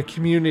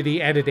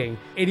 community editing.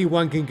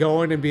 Anyone can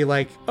go in and be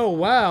like, oh,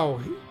 wow,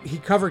 he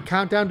covered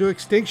Countdown to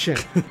Extinction.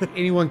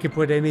 Anyone can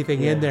put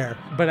anything in there.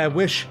 But I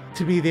wish,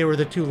 to me, they were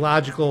the 2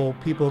 logical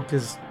people,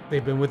 because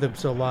they've been with him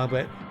so long,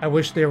 but I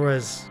wish there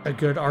was a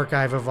good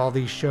archive of all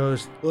these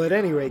shows. Well, at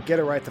any rate, Get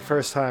It Right the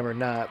First Time or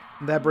not,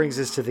 that brings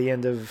us to the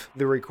end of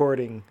the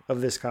recording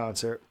of this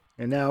concert.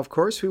 And now, of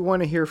course, we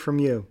want to hear from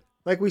you.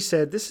 Like we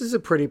said, this is a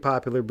pretty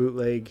popular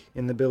bootleg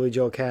in the Billy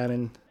Joel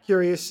canon.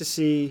 Curious to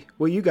see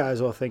what you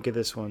guys all think of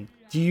this one.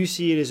 Do you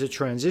see it as a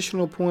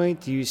transitional point?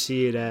 Do you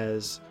see it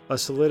as a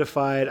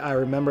solidified, I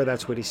remember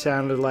that's what he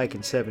sounded like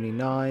in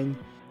 79?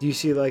 Do you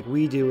see it like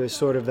we do as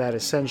sort of that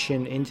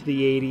ascension into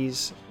the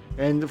 80s?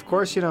 And of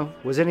course,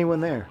 was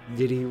anyone there?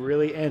 Did he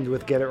really end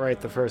with Get It Right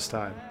the First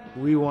Time?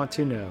 We want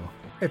to know.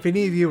 If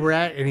any of you were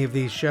at any of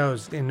these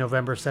shows in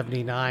November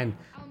 79,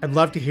 I'd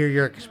love to hear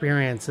your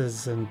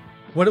experiences and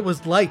what it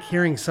was like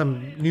hearing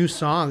some new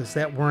songs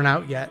that weren't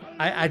out yet.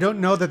 I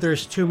don't know that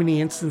there's too many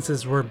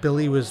instances where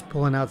Billy was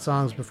pulling out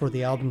songs before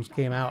the albums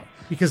came out,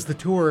 because the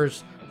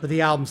tours for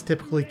the albums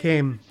typically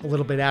came a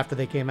little bit after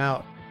they came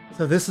out.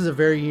 So this is a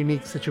very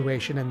unique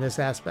situation in this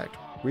aspect.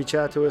 Reach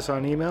out to us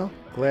on email,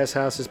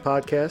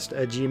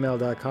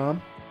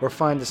 glasshousespodcast@gmail.com, or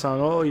find us on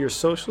all your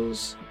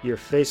socials, your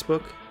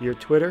Facebook, your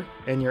Twitter,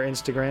 and your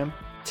Instagram.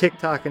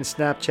 TikTok and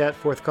Snapchat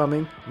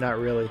forthcoming? Not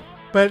really.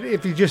 But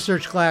if you just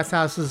search Glass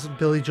House's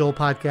Billy Joel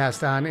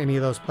podcast on any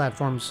of those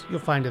platforms, you'll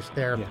find us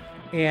there. Yeah.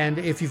 And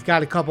if you've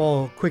got a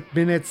couple quick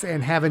minutes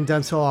and haven't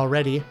done so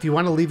already, if you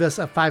want to leave us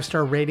a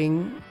 5-star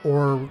rating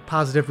or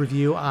positive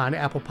review on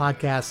Apple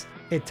Podcasts,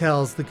 it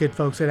tells the good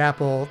folks at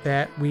Apple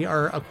that we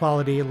are a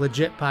quality,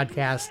 legit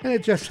podcast, and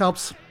it just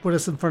helps put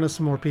us in front of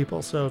some more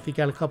people. So if you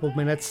got a couple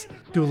minutes,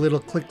 do a little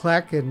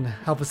click-clack and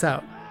help us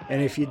out.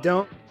 And if you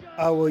don't,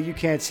 oh, well, you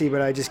can't see,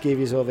 but I just gave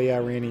you all the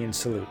Iranian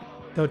salute.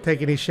 Don't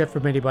take any shit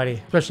from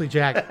anybody, especially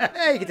Jack.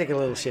 Hey, you can take a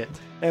little shit.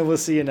 And we'll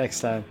see you next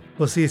time.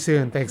 We'll see you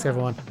soon. Thanks,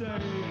 everyone.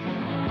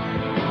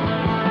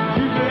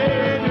 You